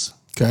yes.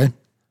 Okay.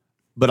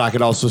 But I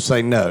could also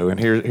say no. And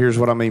here's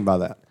what I mean by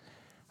that.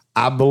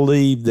 I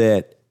believe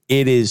that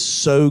it is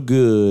so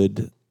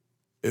good.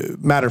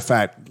 Matter of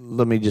fact,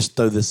 let me just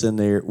throw this in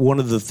there.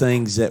 One of the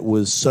things that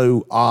was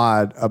so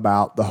odd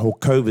about the whole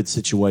COVID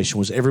situation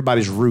was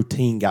everybody's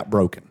routine got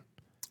broken.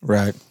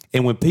 Right.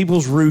 And when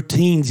people's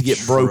routines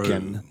get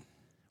broken,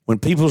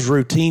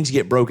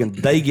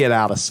 they get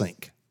out of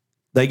sync.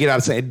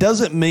 It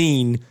doesn't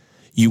mean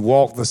you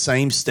walk the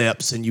same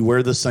steps and you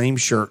wear the same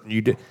shirt and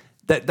you do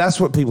that's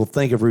what people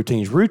think of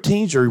routines.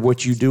 Routines are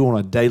what you do on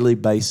a daily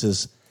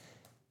basis,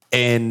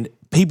 and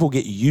people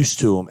get used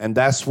to them, and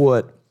that's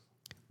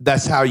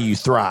how you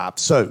thrive.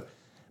 So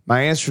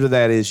my answer to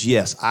that is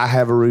yes, I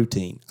have a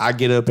routine. I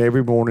get up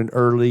every morning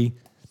early,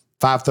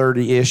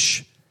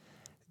 5:30-ish,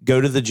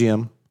 go to the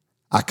gym.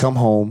 I come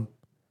home.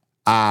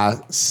 I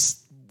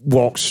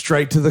walk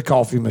straight to the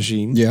coffee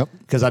machine. Yep.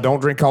 Because I don't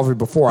drink coffee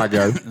before I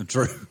go.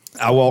 True.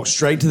 I walk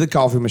straight to the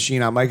coffee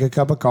machine. I make a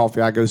cup of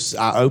coffee. I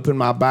open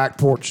my back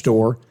porch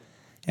door,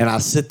 and I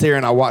sit there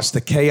and I watch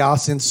the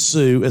chaos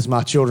ensue as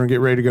my children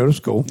get ready to go to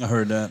school. I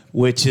heard that.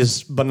 Which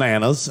is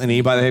bananas, and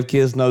anybody that have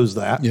kids knows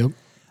that. Yep.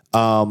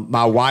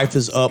 My wife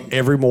is up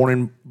every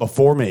morning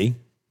before me.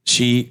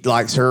 She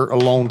likes her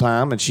alone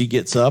time, and she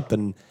gets up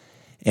and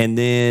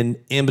then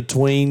in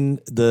between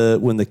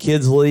when the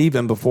kids leave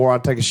and before I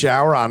take a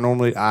shower, I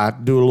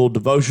do a little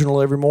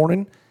devotional every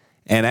morning.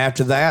 And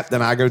after that,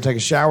 then I go take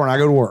a shower and I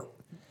go to work.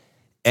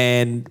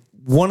 And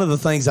one of the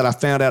things that I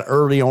found out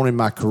early on in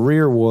my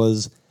career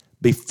was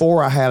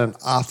before I had an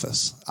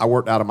office, I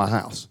worked out of my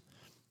house.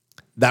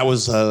 That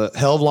was a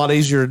hell of a lot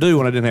easier to do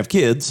when I didn't have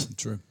kids.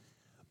 True.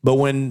 But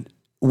when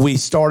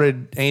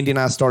Andy and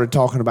I started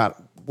talking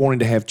about wanting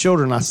to have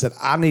children, I said,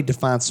 I need to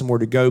find somewhere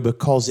to go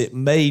because it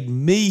made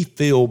me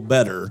feel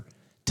better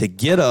to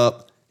get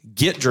up,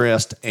 get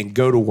dressed, and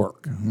go to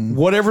work. Mm-hmm.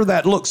 Whatever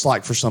that looks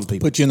like for some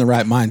people. Put you in the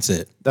right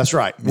mindset. That's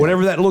right. Yeah.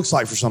 Whatever that looks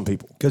like for some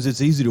people. Because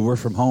it's easy to work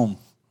from home.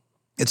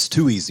 It's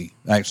too easy,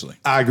 actually.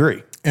 I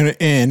agree.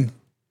 And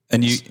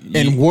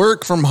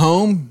work from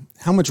home,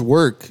 how much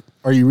work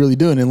are you really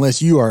doing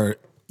unless you are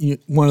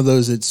one of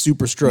those that's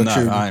super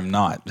structured? No, I'm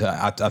not.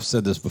 I've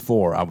said this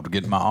before. I would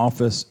get in my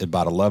office at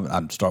about 11.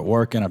 I'd start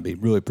working. I'd be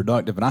really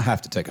productive, and I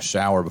have to take a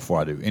shower before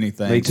I do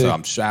anything. Me too. So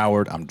I'm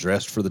showered. I'm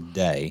dressed for the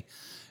day,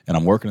 and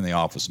I'm working in the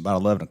office. About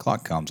 11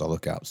 o'clock comes, I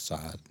look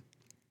outside,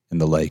 and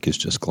the lake is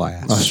just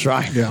glass. That's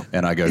right. Yeah.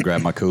 And I go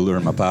grab my cooler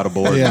and my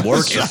paddleboard. Yeah. And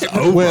work is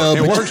over.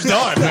 Well, work's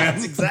done, man.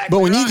 That's exactly.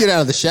 But when you get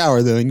out of the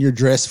shower though, and you're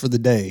dressed for the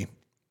day,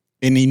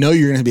 and you know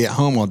you're going to be at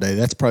home all day,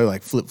 that's probably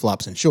like flip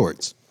flops and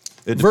shorts.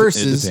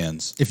 Versus it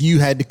depends. If you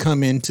had to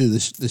come into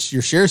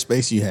your share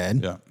space you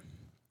had,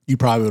 you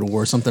probably would have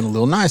wore something a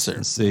little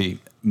nicer. See,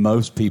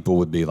 most people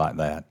would be like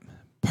that.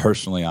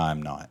 Personally,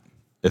 I'm not.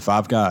 If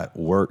I've got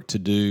work to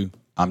do,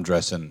 I'm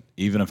dressing,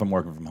 even if I'm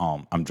working from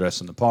home, I'm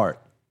dressing the part.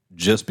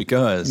 Just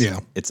because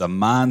it's a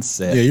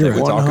mindset. Yeah, you're that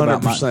we talk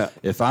about 100%.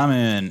 If I'm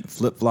in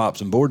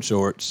flip-flops and board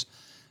shorts,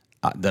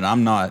 then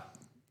I'm not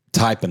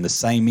typing the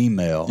same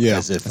email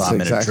as if I'm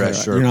in a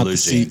dress shirt, blue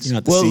jeans.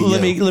 Well,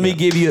 let me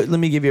give you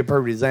a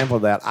perfect example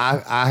of that.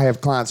 I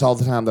have clients all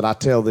the time that I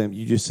tell them,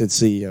 you just said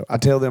CEO. I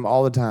tell them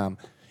all the time,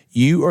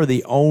 you are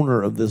the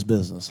owner of this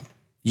business.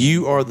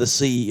 You are the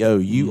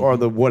CEO. You are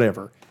the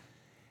whatever.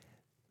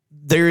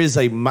 There's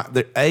a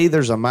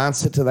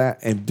mindset to that,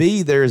 and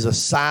B, there is a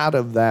side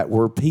of that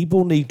where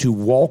people need to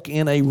walk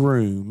in a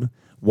room,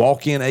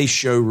 walk in a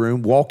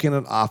showroom, walk in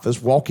an office,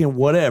 walk in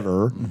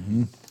whatever.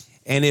 Mm-hmm.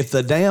 And if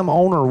the damn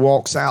owner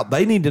walks out,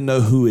 they need to know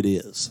who it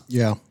is.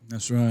 Yeah,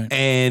 that's right.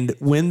 And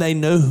when they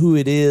know who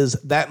it is,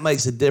 that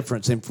makes a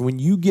difference. And when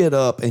you get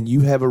up and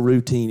you have a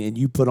routine and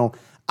you put on,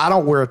 I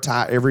don't wear a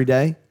tie every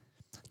day.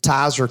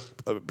 Ties are,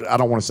 I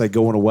don't want to say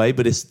going away,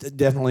 but it's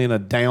definitely in a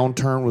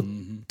downturn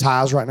with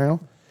ties right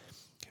now.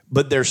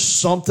 But there's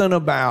something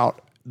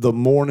about the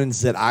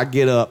mornings that I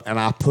get up and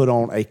I put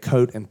on a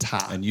coat and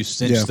tie. And you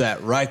cinch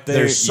that right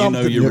there,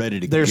 you're ready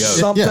to go. There's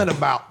something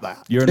about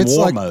that. You're in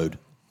war mode.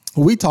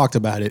 We talked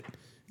about it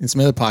in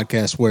some other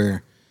podcasts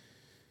where,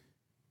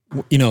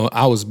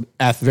 I was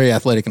very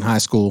athletic in high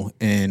school,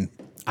 and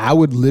I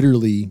would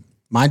literally,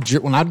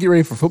 when I'd get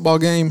ready for a football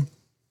game,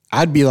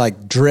 I'd be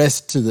like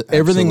dressed to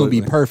everything would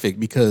be perfect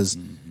because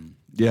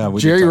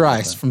Jerry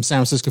Rice from San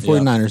Francisco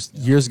 49ers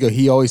years ago,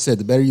 he always said,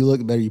 the better you look,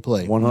 the better you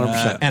play.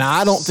 100%. And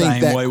I don't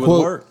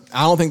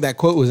think that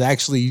quote was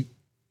actually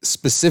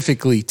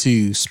specifically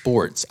to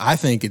sports. I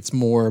think it's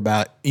more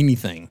about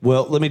anything.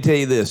 Well, let me tell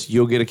you this.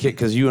 You'll get a kick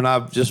because you and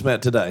I just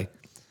met today.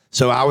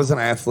 So I was an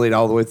athlete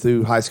all the way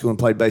through high school and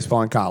played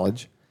baseball in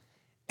college.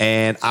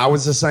 And I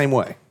was the same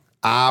way.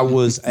 I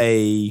was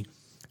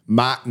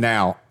my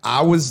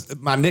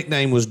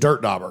nickname was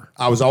Dirt Dauber.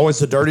 I was always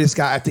the dirtiest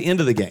guy at the end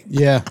of the game.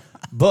 Yeah.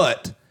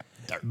 But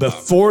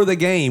before the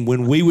game,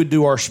 when we would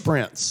do our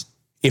sprints,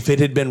 if it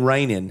had been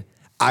raining,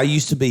 I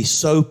used to be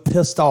so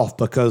pissed off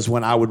because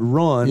when I would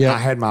run, I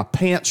had my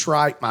pants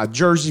right, my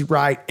jersey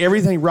right,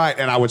 everything right,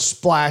 and I would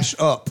splash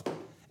up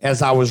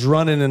as I was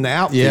running in the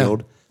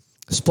outfield,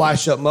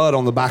 splash up mud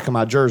on the back of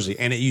my jersey.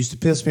 And it used to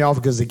piss me off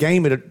because the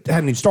game hadn't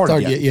even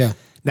started yet. Yeah.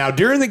 Now,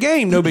 during the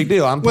game, no big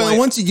deal. Well,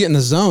 once you get in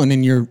the zone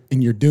and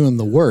you're doing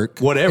the work,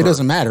 whatever, it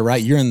doesn't matter,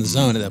 right? You're in the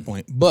zone at that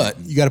point. But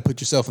you got to put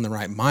yourself in the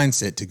right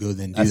mindset to go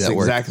then do that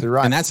work. That's exactly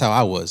right. And that's how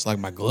I was. Like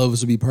my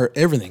gloves would be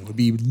everything would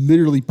be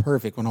literally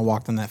perfect when I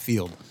walked on that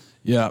field.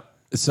 Yeah.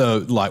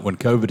 So, like when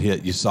COVID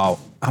hit, you saw,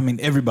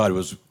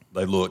 everybody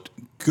they looked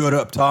good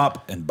up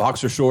top and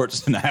boxer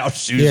shorts and house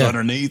shoes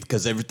underneath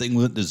because everything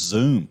went to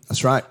Zoom.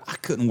 That's right. I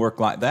couldn't work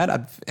like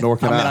that. Nor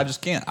can I. I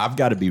just can't. I've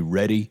got to be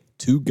ready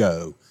to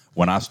go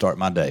when I start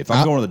my day. If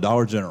I'm going to the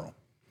Dollar General,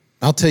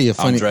 I'll tell you a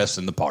funny. I'm dressed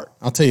in the part.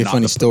 I'll tell you a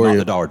funny story. Not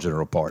the Dollar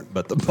General part,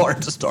 but the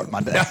part to start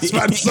my day. I was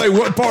about to say,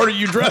 what part are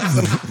you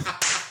dressing?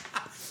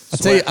 I'll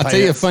tell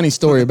you a funny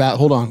story about.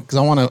 Hold on, because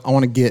I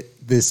want to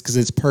get this because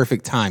it's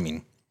perfect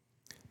timing.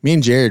 Me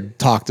and Jared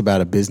talked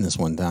about a business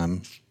one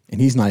time, and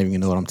he's not even gonna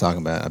know what I'm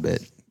talking about. I bet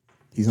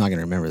he's not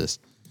gonna remember this.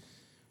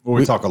 Well,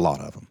 we talk a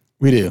lot of them.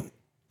 We do,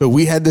 but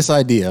we had this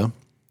idea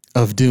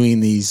of doing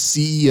these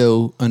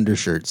CEO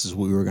undershirts, is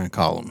what we were gonna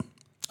call them.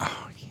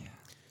 Oh yeah,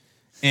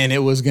 and it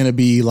was gonna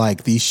be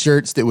like these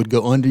shirts that would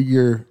go under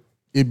your.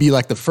 It'd be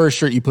like the first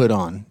shirt you put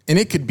on, and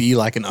it could be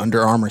like an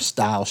Under Armour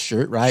style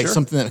shirt, right? Sure.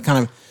 Something that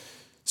kind of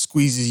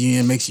squeezes you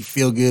in, makes you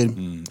feel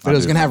good. But it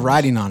was gonna have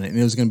writing on it, and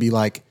it was gonna be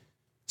like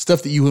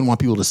stuff that you wouldn't want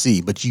people to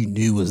see, but you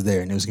knew was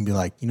there, and it was gonna be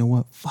like, you know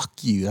what, fuck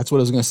you. That's what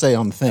I was gonna say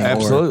on the thing.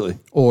 Absolutely.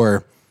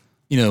 Or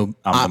I'm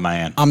the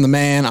man. I'm the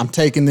man. I'm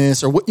taking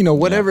this, or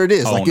whatever it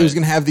is. Like it was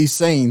gonna have these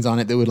sayings on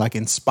it that would like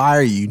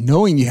inspire you,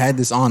 knowing you had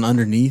this on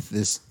underneath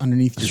your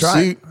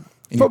suit.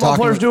 And Football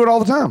players do it all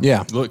the time.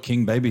 Yeah. Look,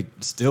 King Baby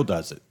still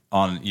does it.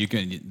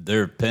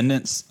 Their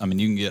pendants.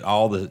 You can get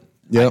all the.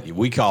 Yep.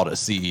 We called it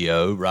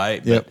CEO,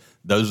 right? Yep. But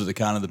those are the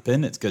kind of the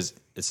pendants because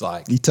it's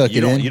like you tuck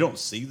it in. You don't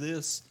see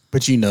this.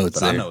 But you know it's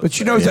there. I know But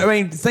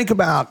think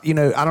about, I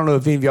don't know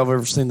if any of y'all have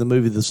ever seen the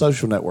movie The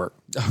Social Network.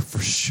 Oh, for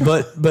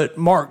sure. But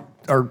Mark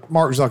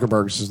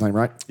Zuckerberg is his name,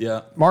 right?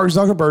 Yeah. Mark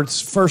Zuckerberg's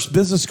first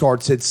business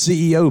card said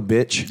CEO,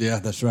 bitch. Yeah,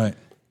 that's right.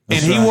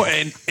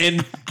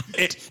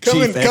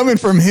 Coming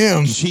from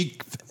him.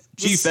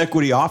 Chief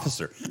Equity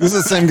Officer. This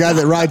is the same guy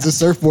that rides a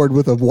surfboard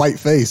with a white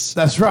face.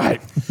 That's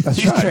right.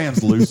 He's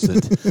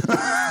translucent.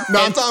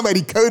 No, I'm talking about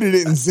he coated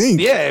it in zinc.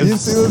 Yeah. You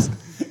see this?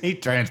 He's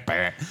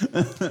transparent.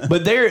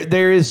 But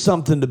there is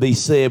something to be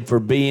said for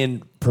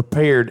being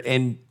prepared.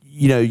 And,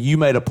 you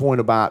made a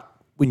point about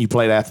when you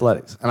played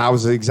athletics. And I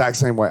was the exact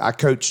same way. I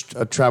coached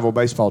a travel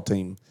baseball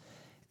team.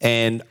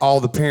 And all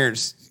the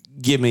parents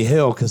give me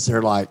hell because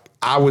they're like,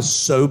 I was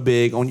so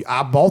big on you.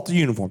 I bought the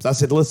uniforms. I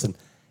said, listen,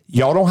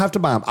 y'all don't have to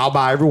buy them. I'll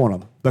buy every one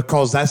of them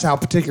because that's how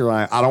particular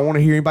I am. I don't want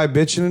to hear anybody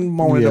bitching and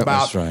moaning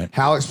about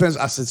how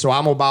expensive. I said, so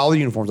I'm going to buy all the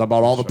uniforms. I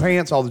bought all the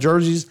pants, all the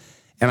jerseys.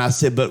 And I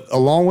said, but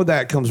along with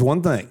that comes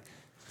one thing.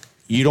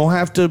 You don't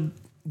have to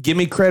give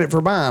me credit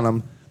for buying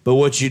them, but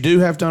what you do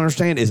have to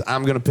understand is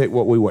I'm going to pick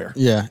what we wear.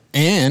 Yeah.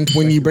 And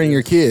when you bring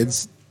your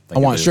kids, I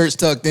want shirts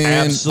tucked in.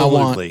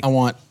 Absolutely. I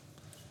want.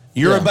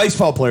 You're a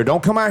baseball player.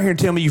 Don't come out here and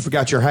tell me you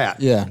forgot your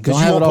hat. Yeah.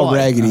 Don't have it all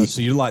raggedy.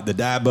 So you're like the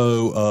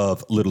Dabo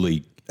of Little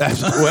League.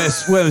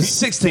 It's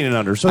 16 and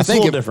under, so it's a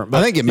little different.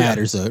 But I think it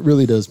matters, though. It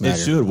really does matter.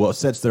 It should. Well, it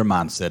sets their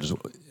mindset.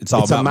 It's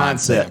all about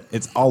mindset.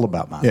 It's all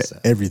about mindset.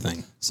 Yeah,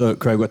 everything. So,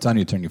 Craig, what time do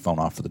you turn your phone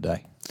off for the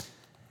day?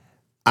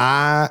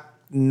 I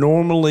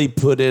normally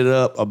put it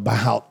up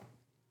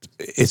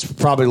it's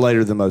probably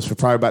later than most, but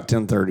probably about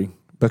 10:30.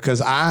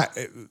 Because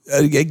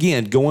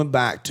again, going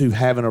back to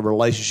having a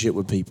relationship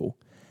with people,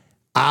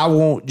 I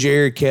want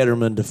Jerry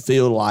Ketterman to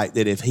feel like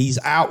that if he's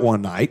out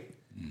one night,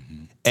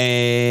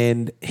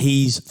 and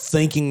he's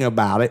thinking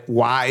about it,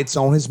 why it's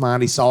on his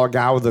mind. He saw a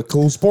guy with a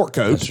cool sport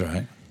coat. That's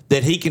right.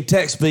 That he can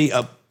text me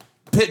a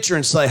picture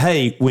and say,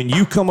 hey, when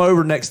you come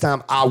over next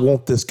time, I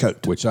want this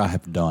coat. Which I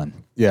have done.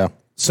 Yeah.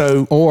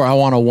 So, or I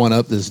want to one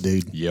up this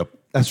dude. Yep.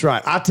 That's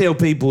right. I tell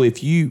people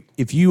if you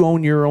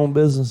own your own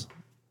business,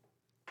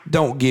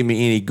 don't give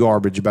me any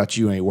garbage about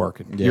you ain't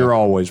working. Yeah. You're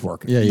always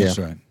working. Yeah, yeah. That's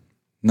right.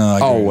 No, I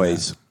agree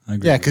always.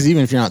 Yeah, because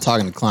even if you're not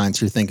talking to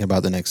clients, you're thinking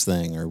about the next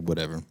thing or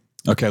whatever.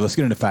 Okay, let's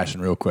get into fashion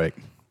real quick.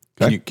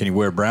 Can you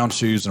wear brown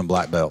shoes and a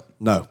black belt?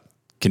 No.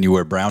 Can you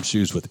wear brown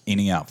shoes with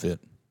any outfit?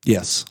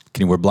 Yes.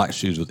 Can you wear black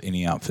shoes with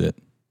any outfit?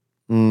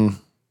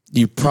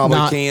 You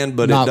probably can,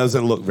 but it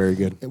doesn't look very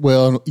good.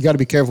 Well, you got to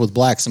be careful with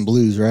blacks and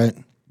blues, right?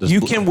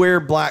 You can wear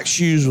black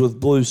shoes with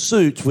blue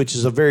suits, which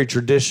is a very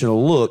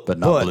traditional look. But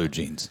not blue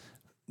jeans.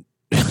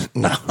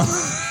 No.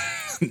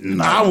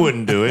 No. I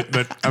wouldn't do it,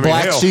 but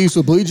black shoes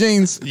with blue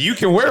jeans? You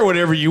can wear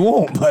whatever you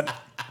want, but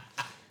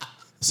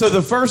So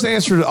the first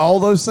answer to all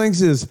those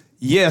things is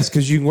yes,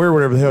 because you can wear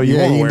whatever the hell you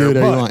want to wear. do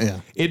whatever you but want, yeah.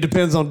 It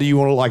depends on do you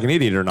want to look like an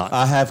idiot or not.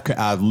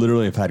 I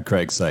literally have had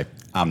Craig say,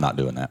 I'm not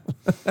doing that.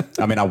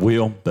 I mean, I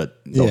will,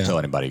 but don't Yeah. tell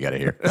anybody you got to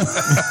hear.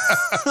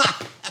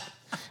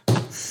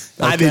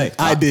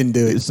 I didn't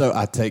do it. So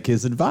I take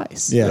his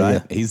advice. Yeah, right?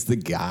 yeah. He's the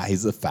guy.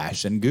 He's a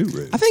fashion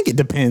guru. I think it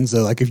depends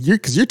though. Like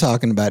because you're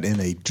talking about in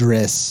a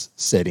dress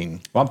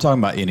setting, Well, I'm talking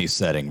about any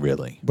setting,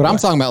 really. but I'm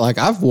talking about like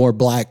I've wore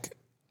black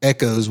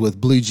Echoes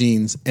with blue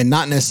jeans and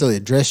not necessarily a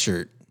dress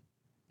shirt.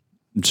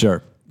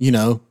 Sure. You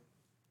know,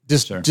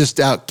 just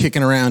out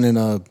kicking around in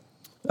a.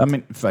 I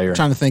mean, fair.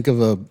 Trying to think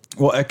of a.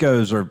 Well,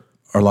 Echoes are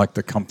like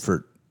the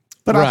comfort.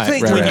 But I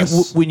think right.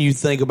 when you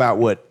think about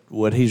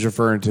what he's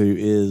referring to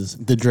is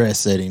The dress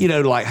setting. you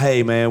know, like,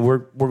 hey man, we're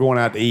going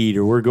out to eat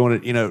or we're going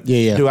to, you know,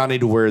 Yeah. do I need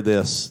to wear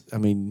this? I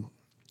mean,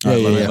 Yeah,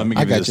 Let me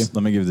I give you got this. you.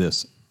 Let me give you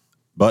this.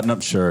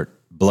 Button-up shirt,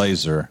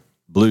 blazer,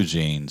 blue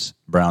jeans,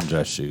 brown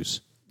dress shoes.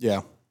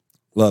 Yeah.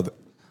 love it.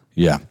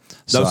 Yeah.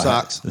 No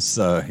socks.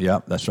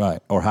 Yep, that's right.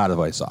 Or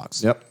hideaway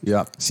socks. Yep.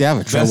 See, I have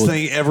a trouble. Best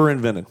thing ever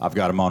invented. I've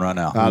got them on right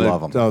now. I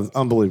love them.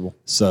 Unbelievable.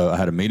 So I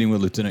had a meeting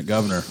with Lieutenant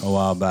Governor a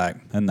while back,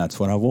 and that's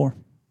what I wore.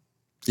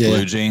 Yeah.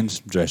 Blue jeans,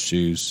 dress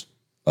shoes,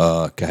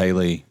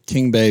 Cahaly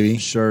King baby.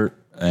 shirt,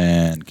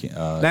 and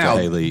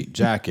Cahaly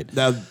jacket.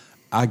 Now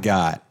I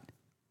got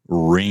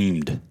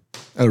reamed.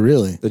 Oh,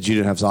 really? that you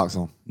didn't have socks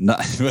on. Not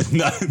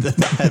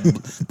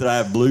that I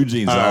have blue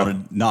jeans on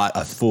and not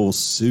a full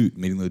suit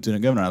meeting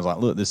Lieutenant Governor. I was like,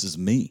 look, this is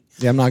me.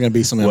 Yeah, I'm not going to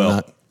be somebody I'm Well,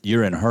 not.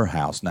 you're in her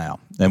house now.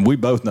 And we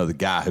both know the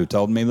guy who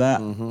told me that.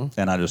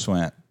 And I just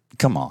went,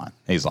 come on.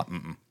 He's like,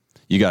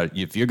 you got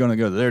if you're going to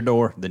go to their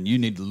door, then you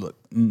need to look.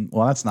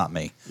 Well, that's not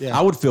me. Yeah.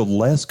 I would feel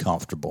less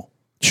comfortable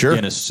Sure.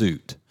 in a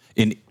suit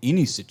in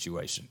any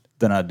situation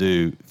than I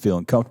do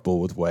feeling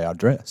comfortable with the way I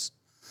dress.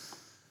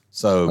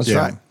 So That's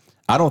right.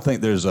 I don't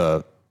think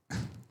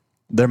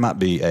there might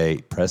be a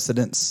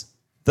precedence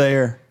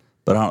there,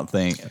 but I don't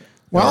think.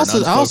 Well, or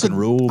an unspoken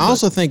rule. I but-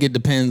 also think it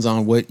depends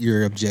on what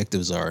your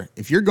objectives are.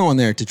 If you're going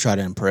there to try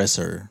to impress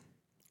her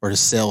or to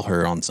sell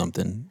her on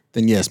something,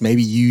 then yes,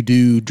 maybe you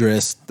do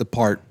dress the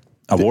part.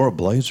 I wore a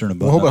blazer and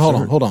a Well,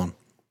 button. hold on.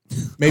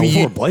 Maybe I wore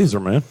you a blazer,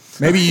 man.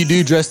 maybe you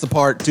do dress the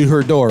part to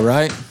her door,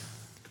 right?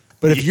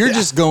 But if you're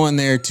just going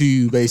there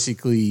to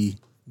basically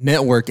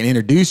network and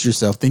introduce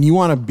yourself, then you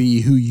want to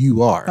be who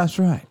you are, That's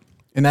right.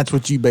 and that's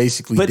what you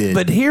basically did.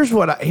 But here's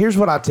what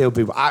I tell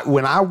people.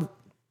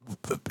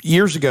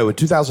 Years ago in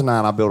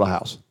 2009, I built a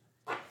house,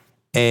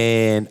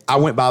 and I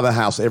went by the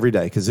house every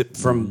day because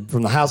from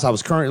the house I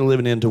was currently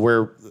living in to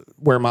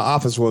where my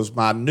office was,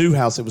 my new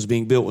house that was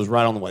being built was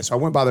right on the way. So I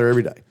went by there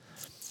every day,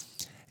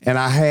 and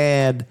I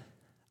had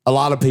a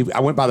lot of people.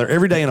 I went by there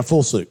every day in a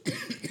full suit,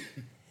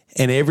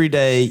 and every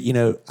day, you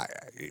know,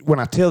 when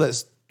I tell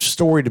that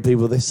story to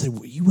people, they say,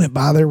 well, you went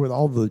by there with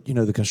all the, you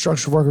know, the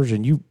construction workers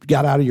and you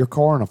got out of your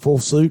car in a full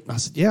suit? And I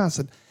said, yeah. I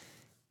said,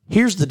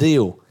 here's the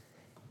deal.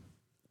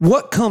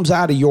 What comes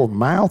out of your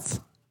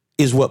mouth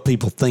is what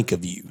people think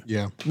of you.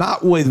 Yeah.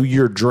 Not whether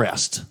you're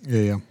dressed.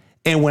 yeah.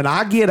 And when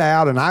I get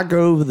out and I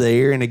go over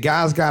there and the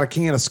guy's got a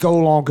can of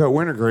Skull Long Coat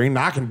Wintergreen, and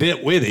I can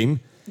dip with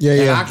him. Yeah,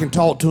 and yeah. I can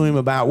talk to him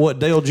about what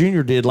Dale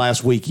Jr. did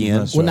last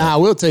weekend. Well, now I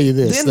will tell you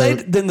this.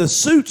 Then the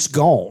suit's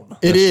gone.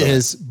 It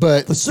is,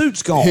 but The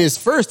suit's gone. His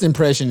first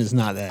impression is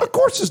not that. Of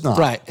course it's not.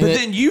 Right. But And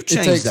then you it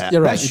change takes- that.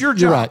 You're right. That's your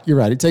You're job. right. You're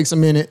right. It takes a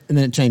minute and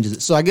then it changes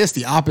it. So I guess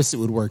the opposite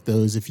would work though,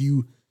 is if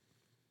you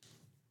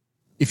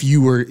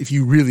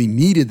really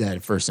needed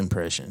that first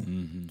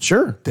impression,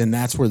 Sure. then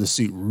that's where the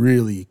suit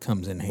really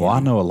comes in handy. Well, I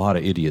know a lot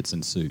of idiots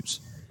in suits.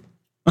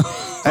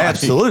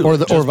 Absolutely. or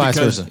Just vice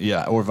because- versa.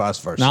 Yeah, or vice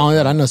versa. Not only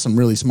that, I know some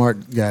really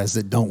smart guys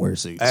that don't wear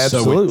suits.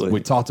 Absolutely. So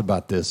we talked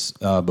about this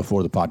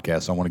before the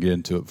podcast. I want to get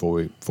into it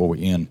before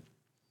we end.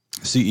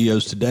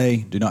 CEOs today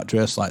do not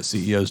dress like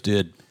CEOs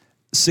did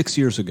 6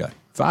 years ago,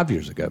 5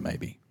 years ago,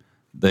 maybe.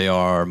 They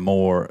are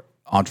more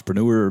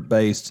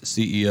entrepreneur-based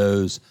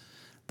CEOs.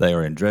 They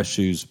are in dress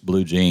shoes,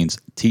 blue jeans,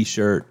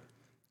 T-shirt,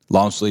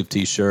 long sleeve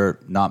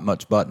T-shirt, not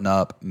much button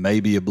up,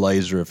 maybe a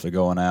blazer if they're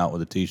going out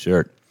with a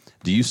T-shirt.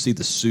 Do you see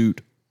the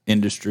suit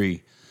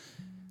industry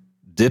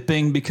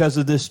dipping because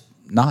of this?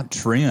 Not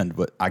trend,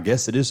 but I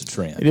guess it is a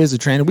trend. It is a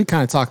trend. We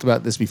kind of talked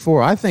about this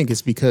before. I think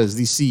it's because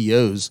these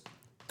CEOs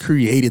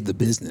created the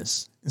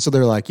business. And so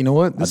they're like, you know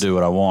what? I do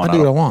what I want. I do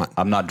what I want.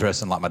 I'm not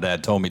dressing like my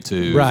dad told me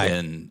to. Right.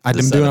 In I'm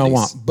the doing what I 70s.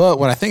 want. But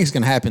what I think is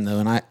going to happen though,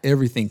 and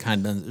everything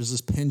kind of does, there's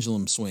this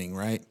pendulum swing,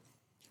 right?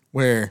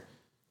 Where,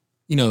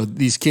 you know,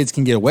 these kids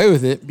can get away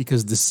with it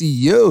because the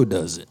CEO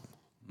does it.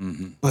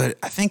 Mm-hmm. But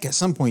I think at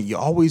some point you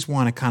always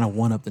want to kind of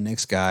one up the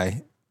next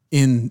guy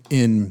in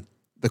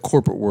the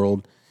corporate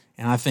world.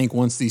 And I think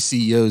once these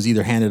CEOs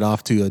either hand it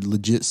off to a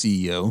legit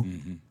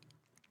CEO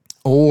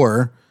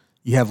or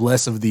you have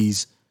less of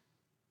these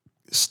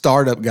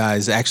startup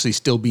guys actually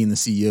still being the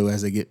CEO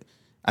as they get,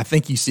 I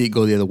think you see it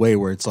go the other way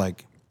where it's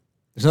like,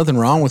 there's nothing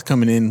wrong with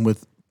coming in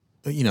with,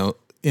 you know,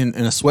 in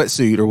a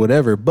sweatsuit or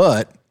whatever.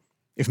 But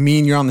if me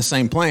and you're on the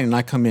same plane and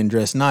I come in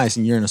dressed nice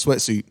and you're in a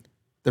sweatsuit,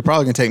 they're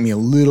probably going to take me a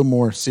little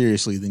more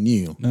seriously than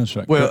you. No, that's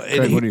right. Well,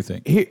 Craig, what do you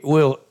think?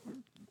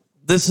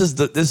 This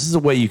is the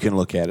way you can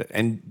look at it,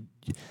 and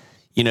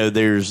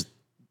there's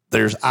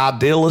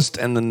idealist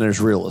and then there's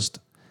realist,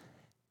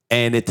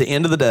 and at the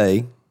end of the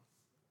day,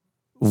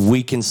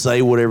 we can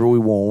say whatever we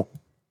want.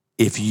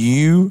 If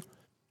you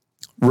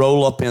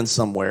roll up in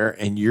somewhere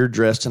and you're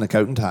dressed in a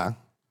coat and tie,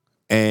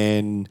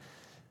 and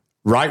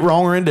right,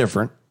 wrong, or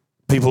indifferent,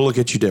 people look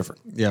at you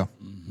different. Yeah.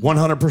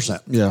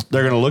 100%. Yeah.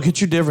 They're going to look at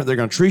you different. They're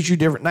going to treat you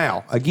different.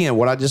 Now, again,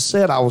 what I just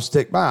said, I will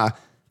stick by.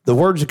 The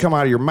words that come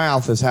out of your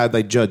mouth is how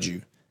they judge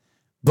you.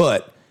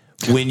 But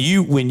when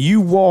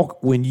you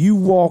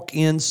walk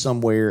in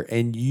somewhere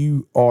and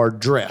you are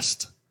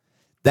dressed,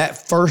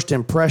 that first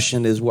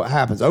impression is what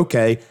happens.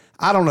 Okay,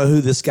 I don't know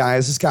who this guy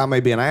is. This guy may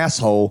be an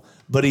asshole,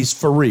 but he's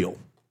for real.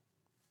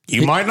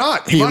 You might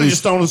not. He might have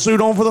just thrown a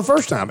suit on for the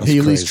first time. He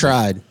at least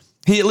tried.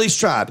 He at least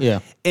tried.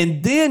 Yeah.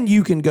 And then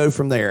you can go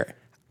from there.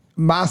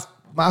 My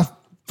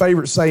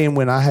favorite saying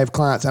when I have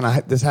clients, and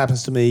this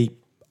happens to me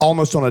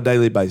almost on a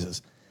daily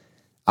basis,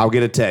 I'll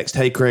get a text.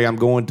 Hey, Craig, I'm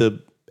going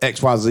to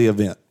XYZ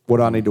event. What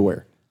do I need to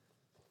wear?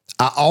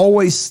 I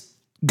always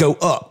go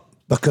up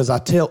because I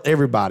tell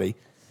everybody,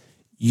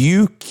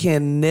 you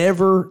can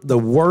never, the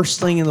worst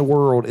thing in the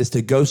world is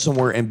to go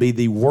somewhere and be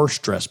the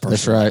worst dressed person.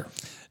 That's right.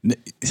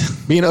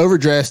 Being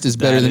overdressed is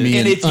better than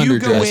being underdressed. And if you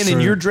go in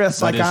and you're dressed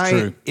That like is I true.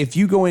 am, if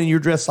you go in and you're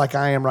dressed like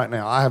I am right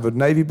now, I have a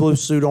navy blue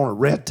suit on, a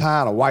red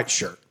tie, and a white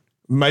shirt.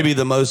 Maybe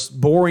the most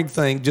boring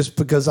thing, just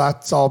because I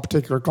saw a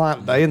particular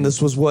client today, and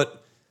this was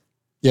what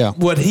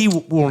he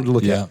wanted to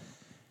look at.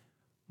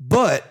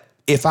 But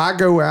if I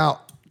go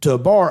out to a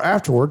bar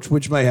afterwards,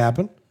 which may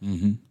happen,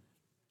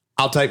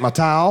 I'll take my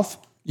tie off.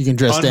 You can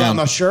dress unbutton down.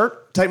 my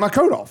shirt, take my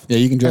coat off. Yeah,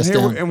 you can dress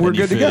down. And we're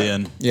good to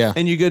go. Yeah.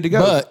 And you're good to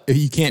go. But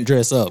you can't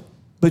dress up.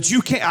 But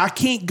you can't. I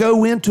can't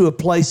go into a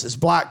place that's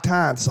black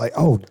tie and say,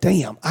 "Oh,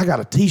 damn, I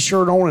got a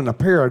t-shirt on and a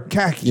pair of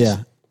khakis."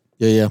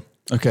 Yeah.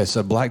 Okay,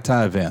 so black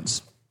tie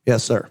events.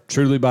 Yes, sir.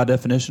 Truly by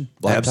definition?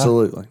 Black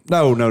Absolutely.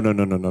 No.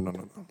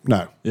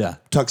 Yeah.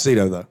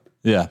 Tuxedo though.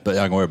 Yeah, but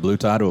I can wear a blue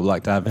tie to a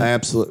black tie event.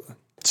 Absolutely.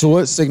 So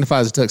what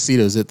signifies a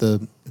tuxedo? Is it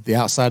the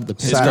outside of the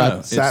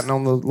pinstripe? Satin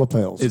on the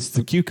lapels. It's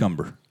the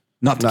cucumber.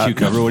 Not the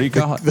cucumber. What do you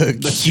call it? The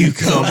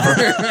cucumber.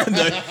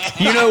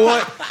 You know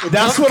what?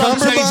 That's what I'm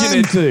changing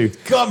it to.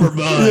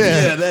 Cummerbund.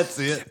 Yeah. That's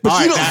it.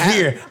 But you don't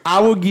here. I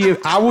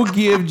will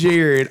give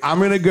Jared. I'm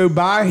going to go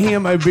buy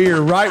him a beer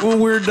right when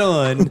we're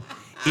done.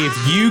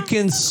 If you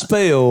can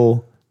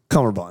spell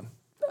cummerbund,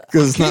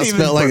 Because it's not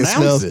spelled like it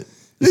smells.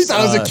 He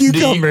thought it was a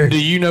cucumber.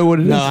 Do you know what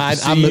it is? No, I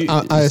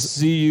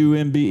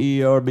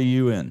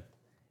Cumberbun.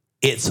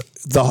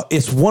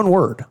 It's one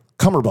word.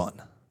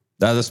 Cummerbund.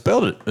 I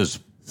spelled it. It's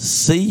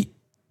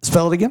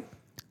Spell it again.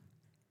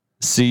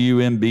 Cumber.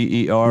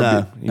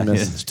 No, you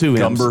missed. It's two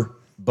M's. Cumber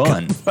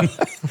bun.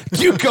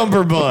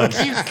 Cucumber bun.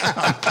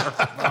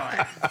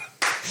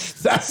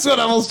 That's what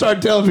I'm going to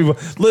start telling people.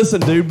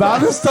 Listen, dude, buy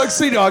this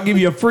tuxedo. I'll give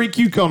you a free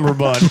cucumber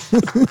bun.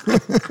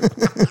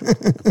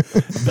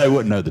 They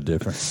wouldn't know the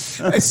difference.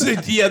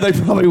 Yeah, they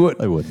probably wouldn't.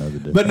 They wouldn't know the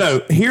difference. But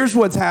no, here's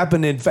what's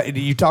happened. In fact,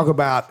 you talk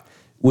about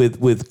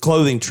with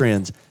clothing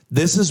trends.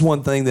 This is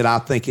one thing that I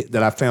think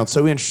that I found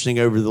so interesting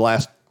over the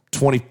last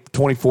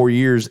 24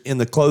 years in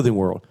the clothing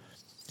world.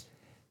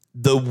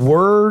 The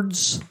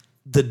words,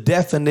 the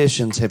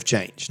definitions have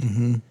changed.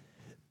 Mm-hmm.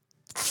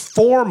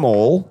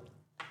 Formal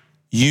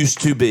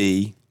used to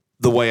be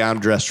the way I'm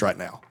dressed right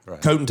now.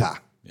 Right. Coat and tie.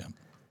 Yeah.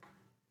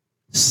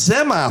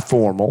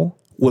 Semi-formal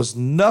was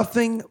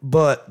nothing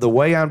but the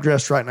way I'm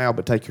dressed right now,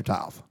 but take your tie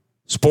off.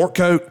 Sport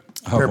coat,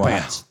 pair of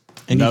pants.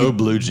 And no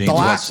blue jeans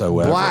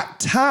whatsoever. Black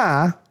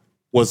tie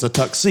was a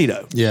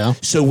tuxedo. Yeah.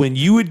 So when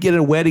you would get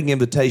a wedding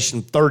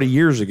invitation 30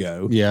 years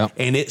ago,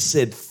 and it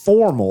said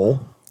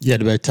formal, you had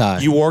to wear a tie.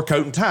 you wore a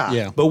coat and tie.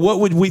 Yeah. But what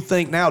would we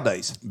think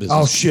nowadays? Business.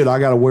 Oh shit, I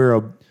gotta wear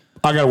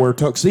a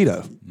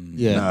tuxedo.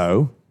 Yeah.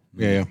 No.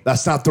 Yeah.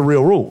 That's not the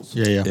real rules.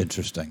 Yeah.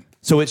 Interesting.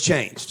 So it's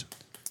changed.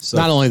 So,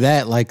 Not only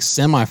that, like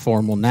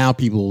semi-formal, now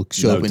people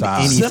show up in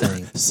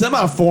anything.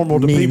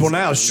 Semi-formal to people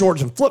now is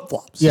shorts and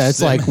flip-flops. Yeah,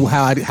 it's like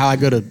how I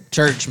go to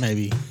church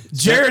maybe.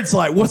 Jared's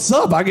like, what's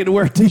up? I get to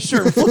wear a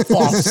t-shirt and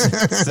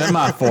flip-flops.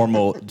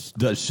 Semi-formal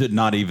should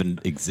not even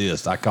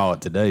exist. I call it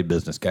today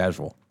business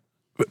casual.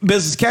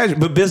 Business casual,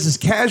 but business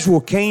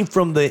casual came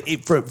from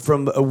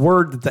a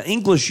word that the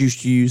English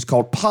used to use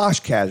called posh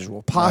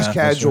casual. Posh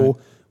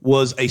casual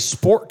was a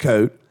sport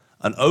coat,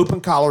 an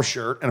open collar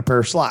shirt, and a pair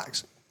of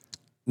slacks.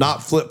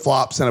 Not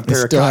flip-flops and a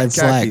pair of khakis.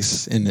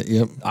 Slacks in it.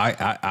 Yep.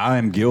 I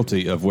am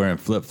guilty of wearing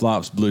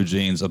flip-flops, blue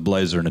jeans, a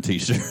blazer, and a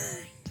t-shirt.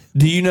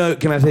 Do you know,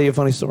 can I tell you a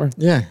funny story?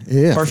 Yeah.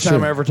 First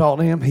time I ever talked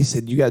to him, he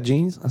said, you got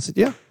jeans? I said,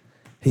 yeah.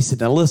 He said,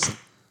 now listen,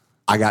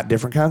 I got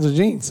different kinds of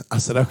jeans. I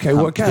said, okay,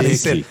 what kind? He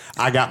said,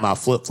 I got my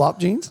flip-flop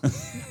jeans.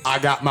 I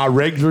got my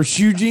regular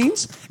shoe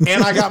jeans,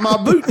 and I got my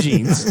boot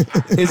jeans.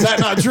 Is that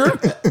not true?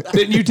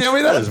 Didn't you tell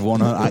me that? That is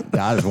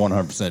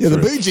 100% Yeah, the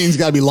true. boot jeans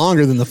got to be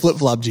longer than the flip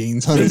flop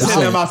jeans. He said,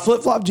 now 100%. my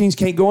flip-flop jeans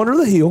can't go under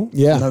the heel.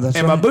 Yeah, No, that's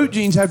And my boot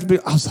jeans have to be.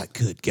 I was like,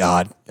 good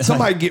God.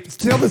 Somebody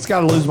tell this guy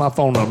to lose my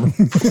phone number.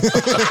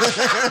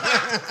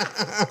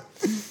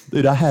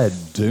 Dude, I had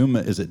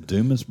Is it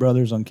Dumas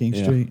Brothers on King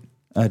Street?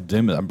 I had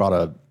Dumas. I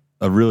brought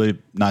a really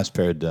nice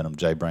pair of denim,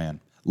 J brand.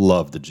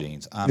 Love the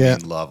jeans. I mean,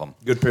 love them.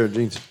 Good pair of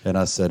jeans. And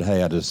I said,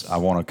 hey, I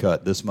want to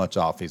cut this much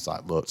off. He's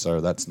like, look, sir,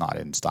 that's not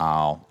in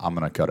style. I'm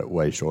going to cut it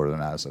way shorter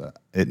than that. I said,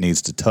 it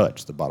needs to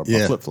touch the bottom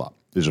of my flip-flop.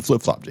 These are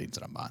flip-flop jeans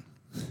that I'm buying.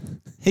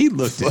 He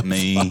looked at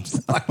me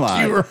like,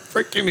 You were a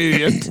freaking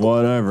idiot.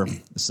 whatever.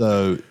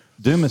 So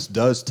Dumas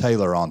does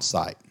tailor on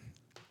site,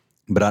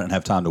 but I didn't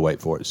have time to wait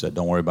for it. He said,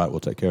 don't worry about it.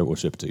 We'll take care of it. We'll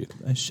ship it to you.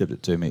 They shipped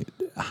it to me.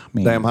 I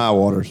mean, Damn high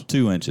waters.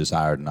 2 inches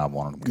higher than I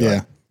wanted them cut.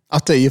 Yeah. I'll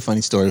tell you a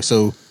funny story.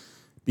 So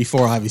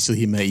before obviously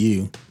he met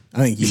you, I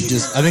think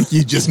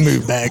you just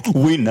moved back.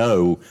 We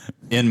know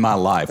in my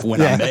life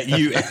when I met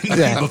you,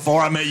 and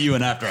before I met you,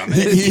 and after I met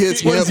you. He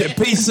hits me What up. is it?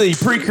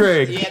 PC,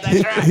 pre-Craig.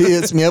 He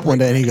hits me up one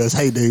day and he goes,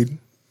 "Hey, dude,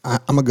 I'm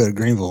gonna go to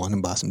Greenville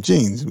and buy some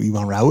jeans. You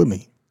want to ride with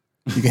me?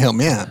 You can help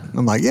me out."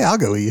 I'm like, "Yeah, I'll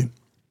go with you."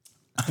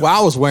 Well,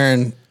 I was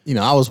wearing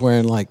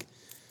like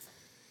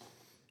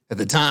at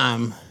the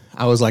time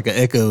I was like an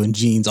Echo and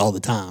jeans all the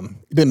time.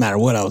 It didn't matter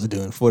what I was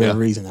doing for whatever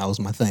reason. That was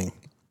my thing.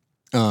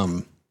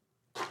 I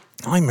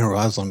don't remember.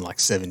 I was on like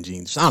 7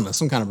 jeans. I don't know,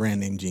 some kind of brand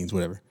name jeans,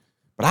 whatever.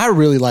 But I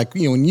really like,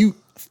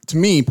 to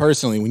me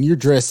personally, when you're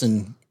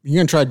dressing, you're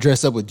going to try to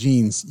dress up with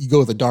jeans, you go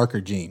with a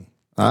darker jean.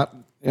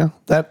 Yeah,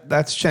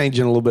 that's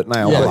changing a little bit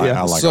now. Yeah, but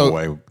I like so, a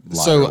way lighter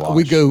So wash.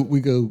 we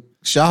go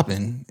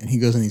shopping and he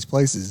goes in these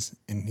places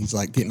and he's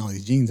like getting all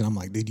these jeans and I'm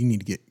like, dude, you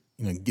need to get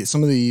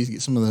some of these,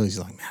 get some of those. He's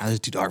like, man, that's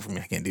too dark for me.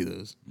 I can't do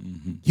those.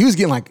 Mm-hmm. He was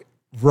getting like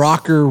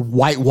rocker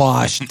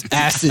whitewashed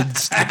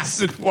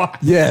acid wash.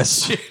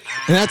 Yes. And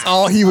that's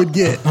all he would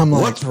get. I'm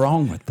like, What's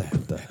wrong with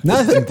that, though?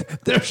 nothing.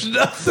 There's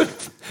nothing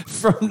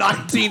from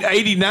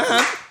 1989.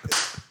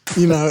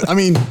 I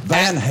mean,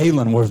 Van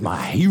Halen was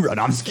my hero.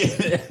 No, I'm just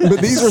kidding.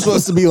 but these were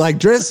supposed to be like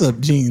dress up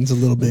jeans a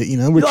little bit,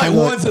 We're Like kinda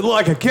ones that look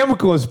like a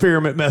chemical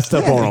experiment messed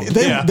up on them.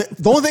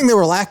 The only thing they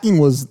were lacking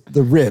was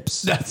the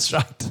rips. That's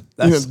right.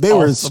 They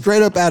were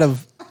straight up out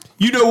of.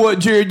 You know what,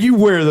 Jared? You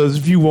wear those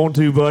if you want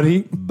to,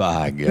 buddy.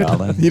 By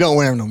golly. You don't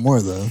wear them no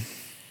more though.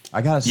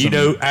 I got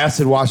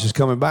Acid wash is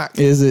coming back.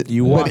 Is it?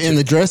 You But watch in it.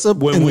 the dress up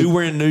When we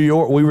were in New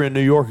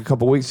York, a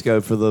couple of weeks ago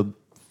for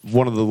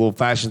one of the little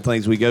fashion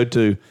things we go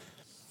to.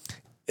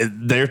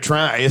 They're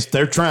trying.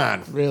 They're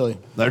trying. Really,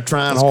 They're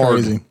trying that's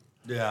hard. crazy.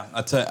 Yeah,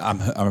 I tell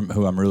you,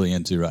 who I'm really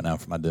into right now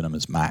for my denim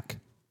is MAC.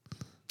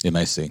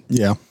 MAC.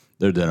 Yeah,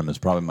 Their denim is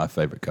probably my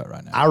favorite cut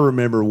right now. I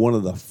remember one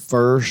of the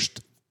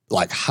first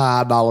like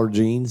high dollar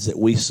jeans that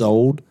we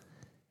sold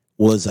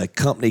was a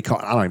company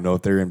called, I don't even know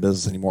if they're in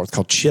business anymore. It's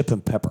called Chip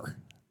and Pepper.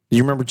 Do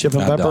you remember Chip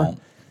and Pepper? don't.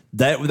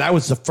 That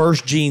was the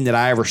first jean that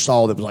I ever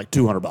saw that was like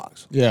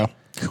 $200. yeah.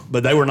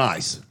 But they were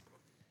nice.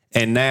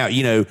 And now,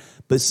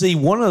 but see,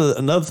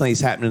 another thing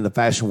that's happening in the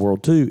fashion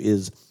world too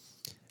is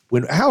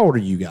how old are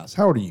you guys?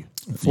 How old are you?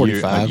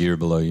 45. A year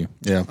below you.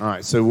 Yeah, All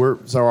right, so we're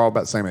all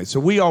about the same age. So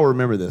we all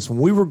remember this. When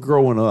we were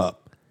growing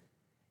up,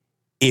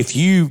 if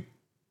you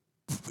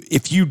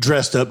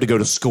dressed up to go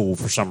to school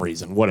for some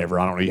reason, whatever,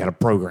 I don't know, you had a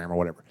program or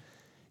whatever,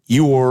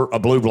 you wore a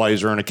blue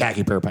blazer and a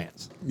khaki pair of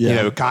pants.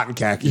 Yeah. Cotton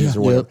khakis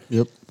or whatever.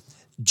 Yep.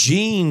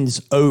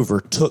 Jeans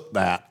overtook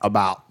that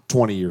about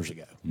 20 years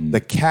ago.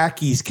 The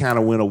khakis kind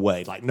of went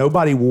away. Like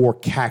nobody wore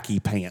khaki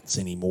pants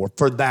anymore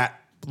for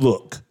that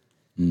look.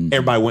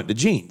 Everybody went to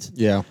jeans.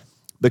 Yeah.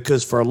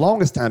 Because for the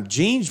longest time,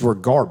 jeans were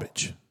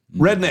garbage.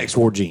 Rednecks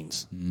wore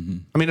jeans.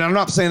 I mean, I'm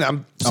not saying that.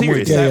 I'm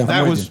serious. you. Yeah,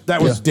 that I'm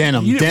was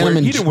denim. You Denim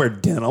and you didn't wear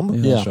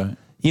denim. Yeah. That's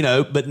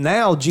right. But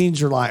now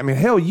jeans are like. I mean,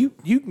 hell, you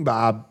can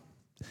buy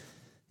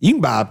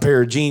a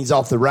pair of jeans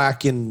off the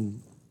rack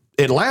in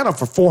Atlanta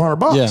for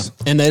 $400. Yeah,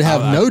 and they'd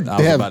have I was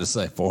about to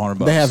say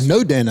 $400. They have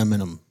no denim in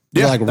them.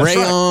 They're like that's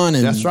rayon right.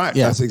 and that's right.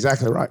 Yeah, That's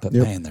exactly right. But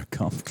man, they're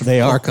comfortable.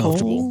 they are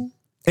comfortable.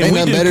 And Ain't we,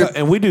 nothing do, better.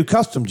 and we do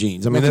custom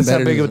jeans. I mean, Nothing that's how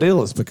better big of a than-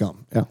 deal it's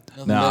become. Yeah.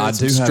 Now I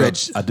do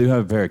Stretch. have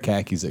a pair of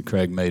khakis that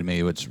Craig made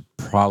me, which is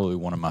probably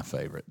one of my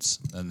favorites.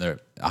 And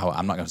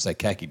I'm not going to say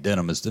khaki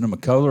denim. Is denim a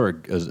color or a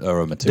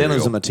material?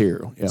 Denim's a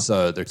material. Yeah.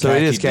 So they're So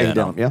it is khaki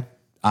denim. Yeah.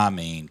 I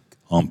mean,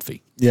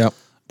 comfy. Yeah,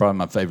 Probably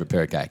my favorite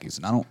pair of khakis,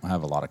 and I don't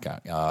have a lot of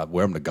khakis. I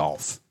wear them to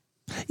golf.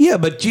 Yeah,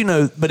 but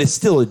but it's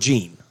still a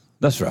jean.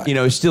 That's right.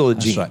 It's still a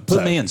That's jean. right. Put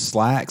So- me in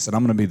slacks, and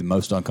I'm going to be the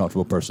most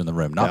uncomfortable person in the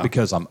room. Not Yeah.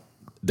 because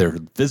they're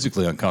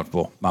physically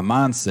uncomfortable. My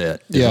mindset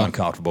is Yeah.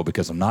 uncomfortable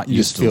because I'm not just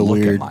used to feel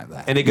looking weird. like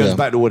that. And it goes Yeah.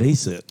 back to what he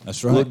said.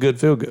 That's right. Look good,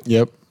 feel good.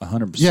 yep,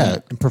 100%. yeah,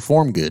 and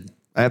perform good.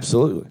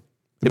 Absolutely. It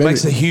better-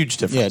 makes a huge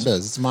difference. Yeah, it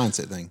does. It's a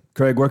mindset thing.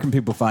 Craig, where can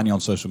people find you on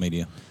social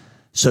media?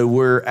 So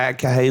we're at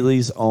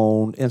Cahaly's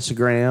on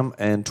Instagram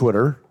and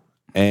Twitter,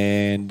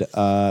 and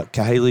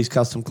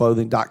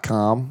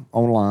CahalysCustomClothing.com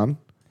online.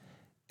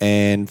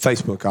 and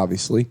Facebook,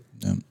 obviously.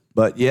 Yeah.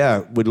 But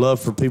yeah, we'd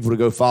love for people to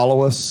go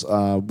follow us.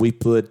 We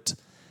put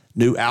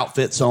new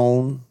outfits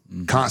on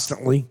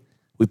constantly.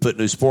 We put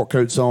new sport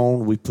coats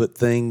on. We put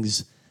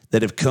things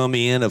that have come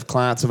in of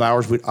clients of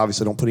ours. We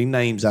obviously don't put any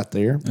names out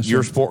there.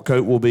 Your sport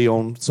coat will be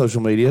on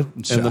social media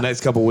in the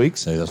next couple of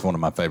weeks. Hey, that's one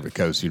of my favorite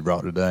coats you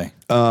brought today.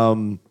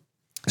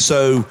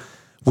 So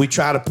we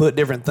try to put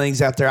different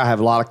things out there. I have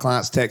a lot of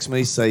clients text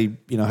me, say,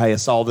 hey, I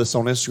saw this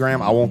on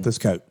Instagram. I want this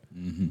coat.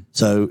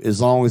 So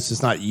as long as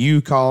it's not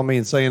you calling me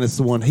and saying it's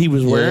the one he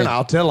was wearing,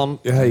 I'll tell them,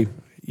 hey,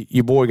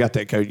 your boy got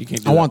that coat. You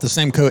can't do I that. want the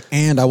same coat,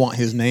 and I want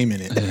his name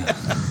in it.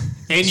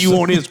 And you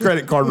want his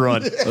credit card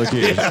run.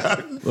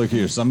 Look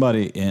here.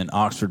 Somebody in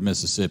Oxford,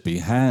 Mississippi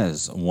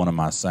has one of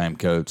my same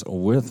coats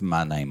with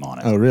my name on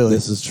it. Oh, really?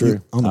 This is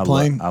true. On the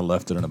plane? I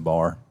left it in a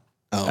bar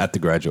at the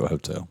Graduate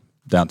Hotel,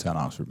 downtown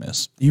Oxford,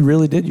 Miss. You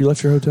really did? You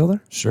left your hotel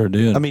there? Sure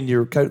did. I mean,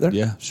 your coat there?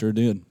 Yeah, sure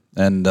did.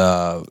 And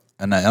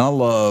I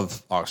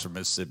love Oxford,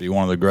 Mississippi,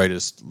 one of the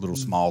greatest little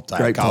small town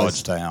Great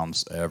college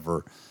towns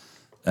ever.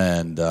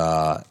 And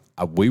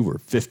we were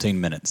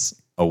 15 minutes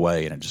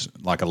away, and it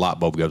just like a light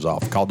bulb goes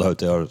off. Called the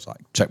hotel. It was like,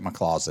 check my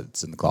closet.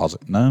 It's in the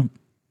closet. No.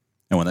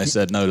 And when they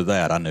said no to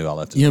that, I knew I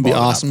left it. It'd be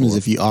awesome is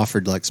if you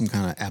offered like some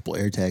kind of Apple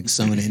AirTag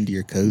sewn into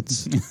your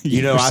coats.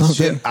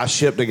 I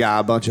shipped a guy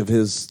a bunch of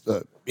his.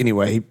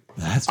 Anyway,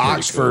 That's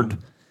Oxford. cool.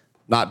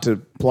 Not to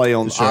play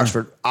on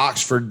Oxford.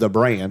 Oxford, the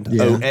brand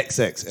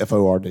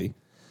OXXFORD,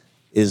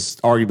 is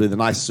arguably the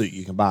nicest suit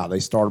you can buy. They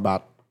start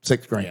about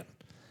 $6,000.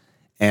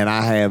 And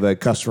I have a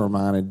customer of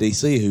mine in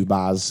DC who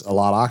buys a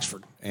lot of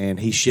Oxford. And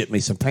he shipped me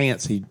some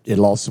pants. He had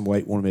lost some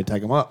weight, wanted me to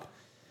take them up.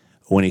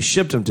 When he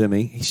shipped them to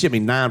me, he shipped me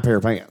 9 pair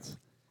of pants.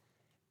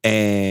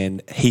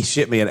 And he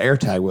shipped me an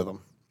AirTag with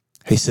them.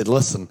 He said,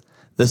 listen,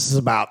 this is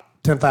about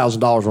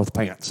 $10,000 worth of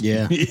pants.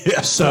 Yeah.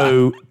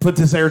 So put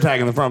this AirTag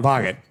in the front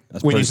pocket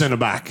when you send them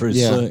back.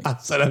 Sick. I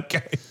said,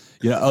 okay.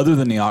 Other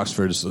than the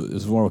Oxford, this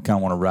is where we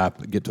kind of want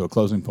to get to a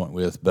closing point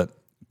with, but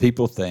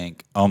people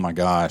think, oh my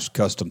gosh,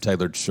 custom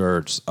tailored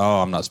shirts.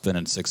 Oh, I'm not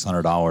spending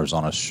 $600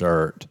 on a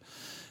shirt.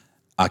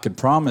 I can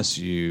promise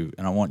you,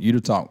 and I want you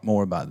to talk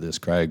more about this,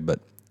 Craig, but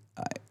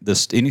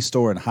any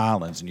store in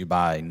Highlands and you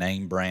buy a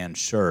name brand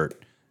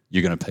shirt,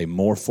 you're going to pay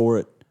more for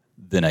it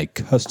than a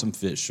custom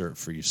fit shirt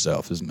for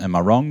yourself. Am I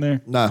wrong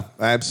there? No,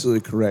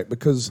 absolutely correct.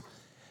 Because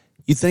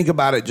you think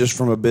about it just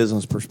from a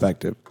business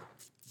perspective.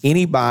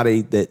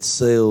 Anybody that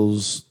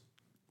sells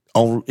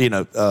on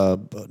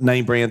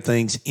name brand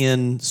things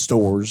in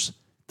stores,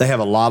 they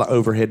have a lot of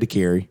overhead to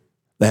carry.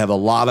 They have a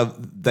lot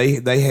of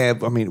they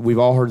have. I mean, we've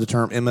all heard the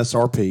term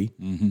MSRP.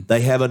 Mm-hmm.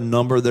 They have a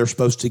number they're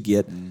supposed to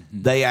get.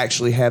 Mm-hmm. They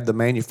actually have the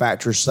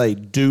manufacturer say,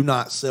 "Do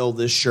not sell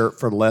this shirt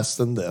for less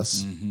than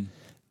this."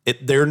 Mm-hmm.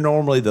 They're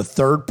normally the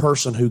third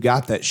person who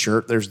got that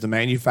shirt. There's the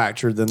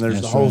manufacturer, then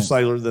there's the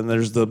wholesaler, then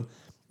there's the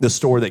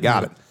store that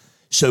got it.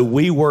 So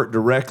we work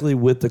directly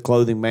with the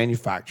clothing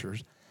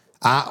manufacturers.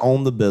 I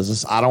own the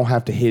business. I don't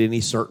have to hit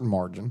any certain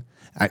margin.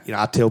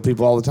 I tell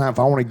people all the time, if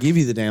I want to give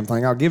you the damn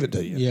thing, I'll give it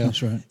to you. Yeah,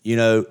 that's right.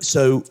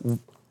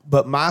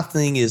 But my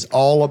thing is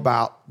all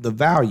about the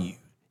value.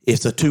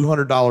 It's a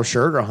 $200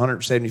 shirt or a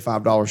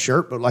 $175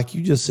 shirt, but like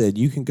you just said,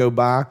 you can go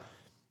buy.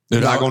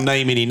 They're not going to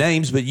name any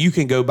names, but you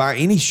can go buy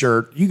any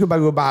shirt. You can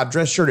go buy a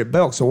dress shirt at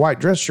Belk's, a white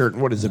dress shirt,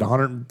 and what is it,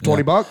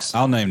 $120?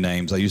 I'll name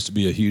names. I used to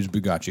be a huge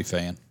Bugatti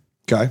fan.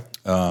 Okay.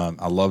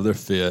 I love their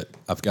fit.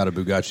 I've got a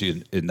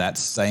Bugatti in that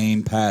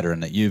same pattern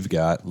that you've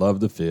got. Love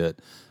the fit.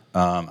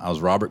 I was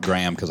Robert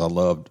Graham because I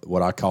loved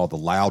what I call the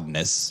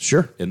loudness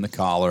in the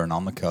collar and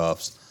on the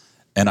cuffs.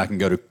 And I can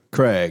go to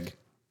Craig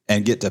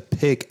and get to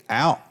pick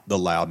out the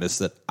loudness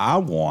that I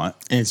want.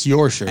 And it's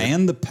your shirt.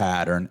 And the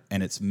pattern.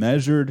 And it's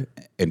measured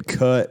and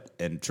cut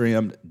and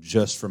trimmed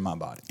just for my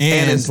body.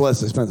 And it's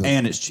less expensive.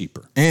 And it's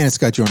cheaper. And it's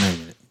got your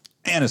name in it.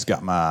 And it's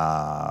got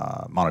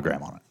my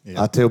monogram on it.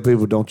 Yeah. I tell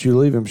people, don't you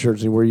leave them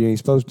shirts anywhere you ain't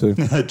supposed to.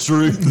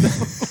 True.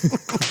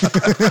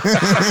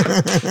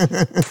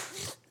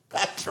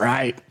 That's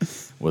right.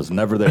 Was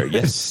never there.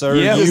 Yes, sir.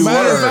 Yeah, you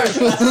were.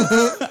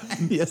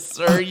 Yes,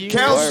 sir. You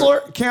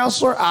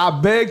Counselor, I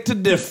beg to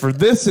differ.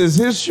 This is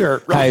his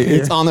shirt right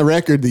here. It's on the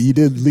record that you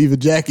did leave a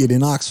jacket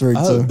in Oxford.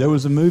 There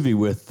was a movie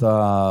with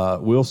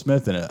Will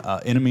Smith in it,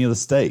 Enemy of the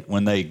State,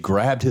 when they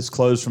grabbed his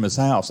clothes from his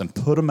house and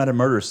put him at a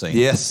murder scene.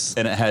 Yes.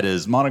 And it had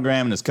his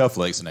monogram and his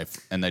cufflinks,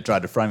 and they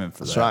tried to frame him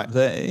for that. That's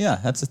right. Yeah,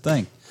 that's the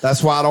thing.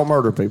 That's why I don't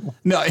murder people.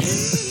 No.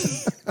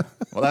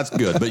 Well, that's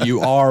good. But you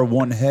are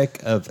one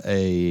heck of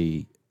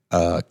a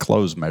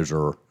clothes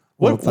measurer.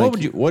 What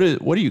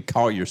do you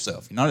call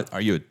yourself? You're not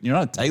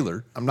a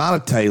tailor. I'm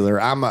not a tailor.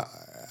 I'm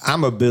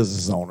a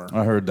business owner.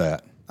 I heard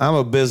that. I'm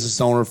a business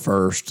owner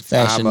first.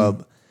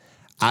 Fashion.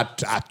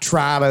 I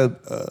try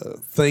to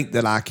think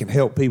that I can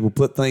help people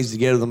put things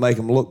together to make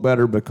them look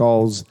better,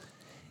 because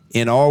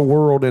in our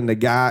world,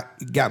 and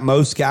got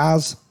most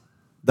guys,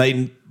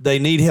 they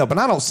need help. And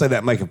I don't say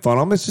that making fun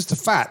of them. It's just a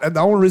fact. The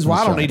only reason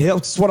why I don't need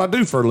help is what I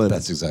do for a living.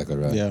 That's exactly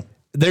right. Yeah.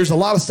 There's a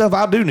lot of stuff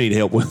I do need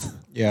help with.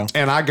 Yeah.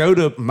 And I go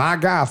to my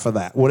guy for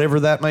that, whatever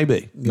that may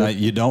be. Now,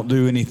 you don't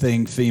do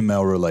anything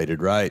female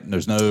related, right?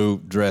 There's no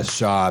dress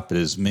shop. It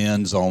is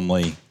men's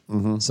only.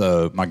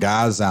 So my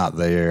guys out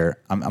there,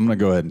 I'm going to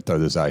go ahead and throw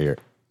this out here.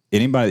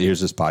 Anybody that hears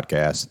this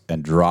podcast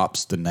and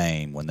drops the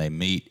name when they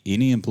meet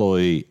any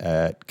employee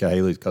at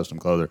Cahaly's Custom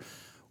Clother,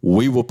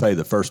 we will pay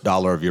the first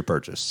dollar of your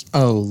purchase.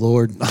 Oh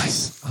Lord.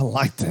 Nice. I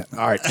like that.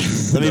 All right.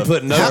 Let me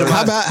put no.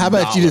 How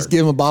about you just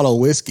give him a bottle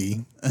of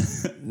whiskey,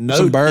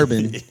 some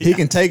bourbon. He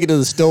can take it to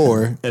the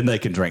store. And they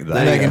can drink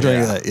that. They can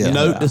drink that. Yeah.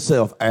 Note to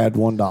self: add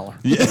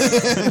 $1.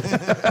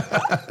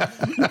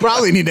 You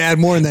probably need to add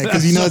more than that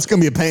because you know it's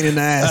going to be a pain in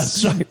the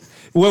ass. That's right.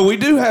 Well, we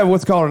do have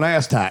what's called an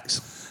ass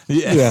tax.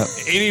 Yeah.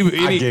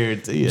 I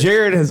guarantee it.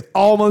 Jared has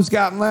almost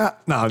gotten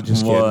that. No, I'm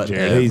just kidding,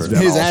 Jared. He's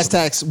been His awesome. ass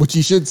tax, what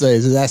you should say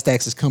is his ass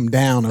tax has come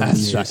down over the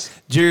That's years.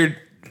 right. Jared,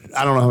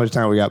 I don't know how much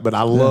time we got, but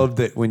I love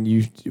that when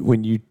you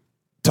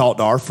talked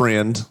to our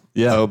friend.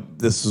 Yeah.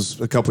 This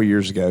was a couple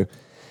years ago.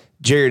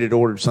 Jared had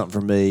ordered something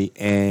for me,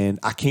 and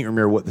I can't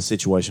remember what the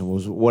situation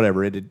was.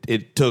 Whatever,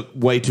 it took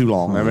way too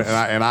long. I mean,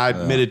 and I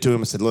admitted to him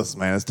and said, "Listen,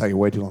 man, it's taking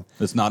way too long.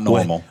 It's not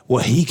normal."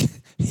 Well,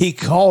 he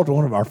called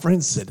one of our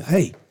friends and said,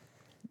 "Hey,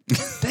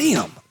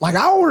 damn, like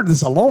I ordered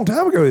this a long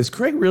time ago. Does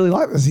Craig really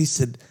like this?" He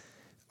said,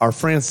 our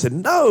friend said,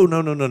 no.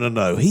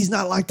 He's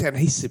not like that. And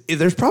he said,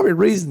 there's probably a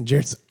reason.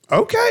 Jared said,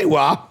 okay,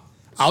 well,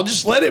 I'll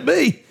just let it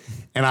be.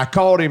 And I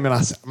called him and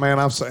I said, man,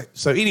 I'm sorry.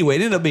 So anyway,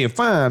 it ended up being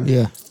fine.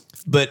 Yeah.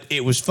 But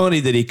it was funny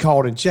that he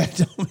called and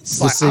checked on me. It's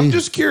like, see, I'm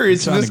just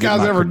curious if this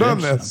guy's ever done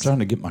I'm this. trying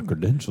to get my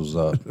credentials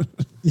up.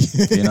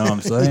 You know what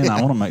I'm saying?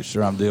 I want to make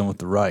sure I'm dealing with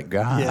the right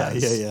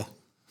guys. Yeah.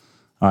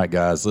 All right,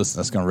 guys, listen,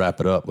 that's going to wrap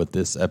it up with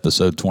this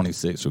episode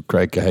 26 with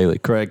Craig Cahaly.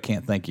 Craig,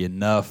 can't thank you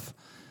enough.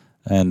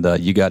 And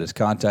you got his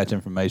contact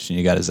information.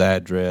 You got his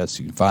address.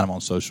 You can find him on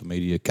social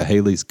media,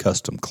 Cahaly's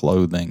Custom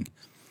Clothing.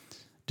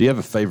 Do you have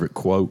a favorite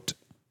quote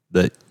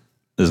that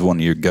is one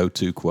of your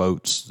go-to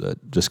quotes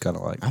that just kind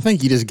of like... I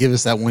think you just give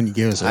us that one you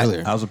gave us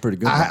earlier. That was a pretty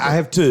good one. I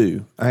have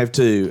two. I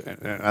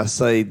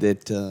say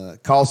that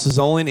cost is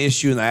only an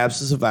issue in the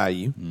absence of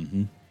value.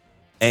 Mm-hmm.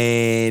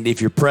 And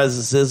if your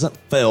presence isn't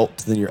felt,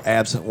 then your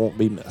absence won't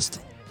be missed.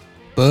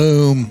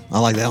 Boom. I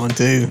like that one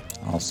too.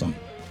 Awesome.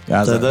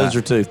 Guys, So those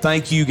are two.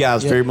 Thank you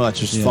guys very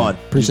much. It's fun.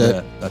 Appreciate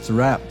it. That's a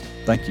wrap.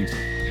 Thank you.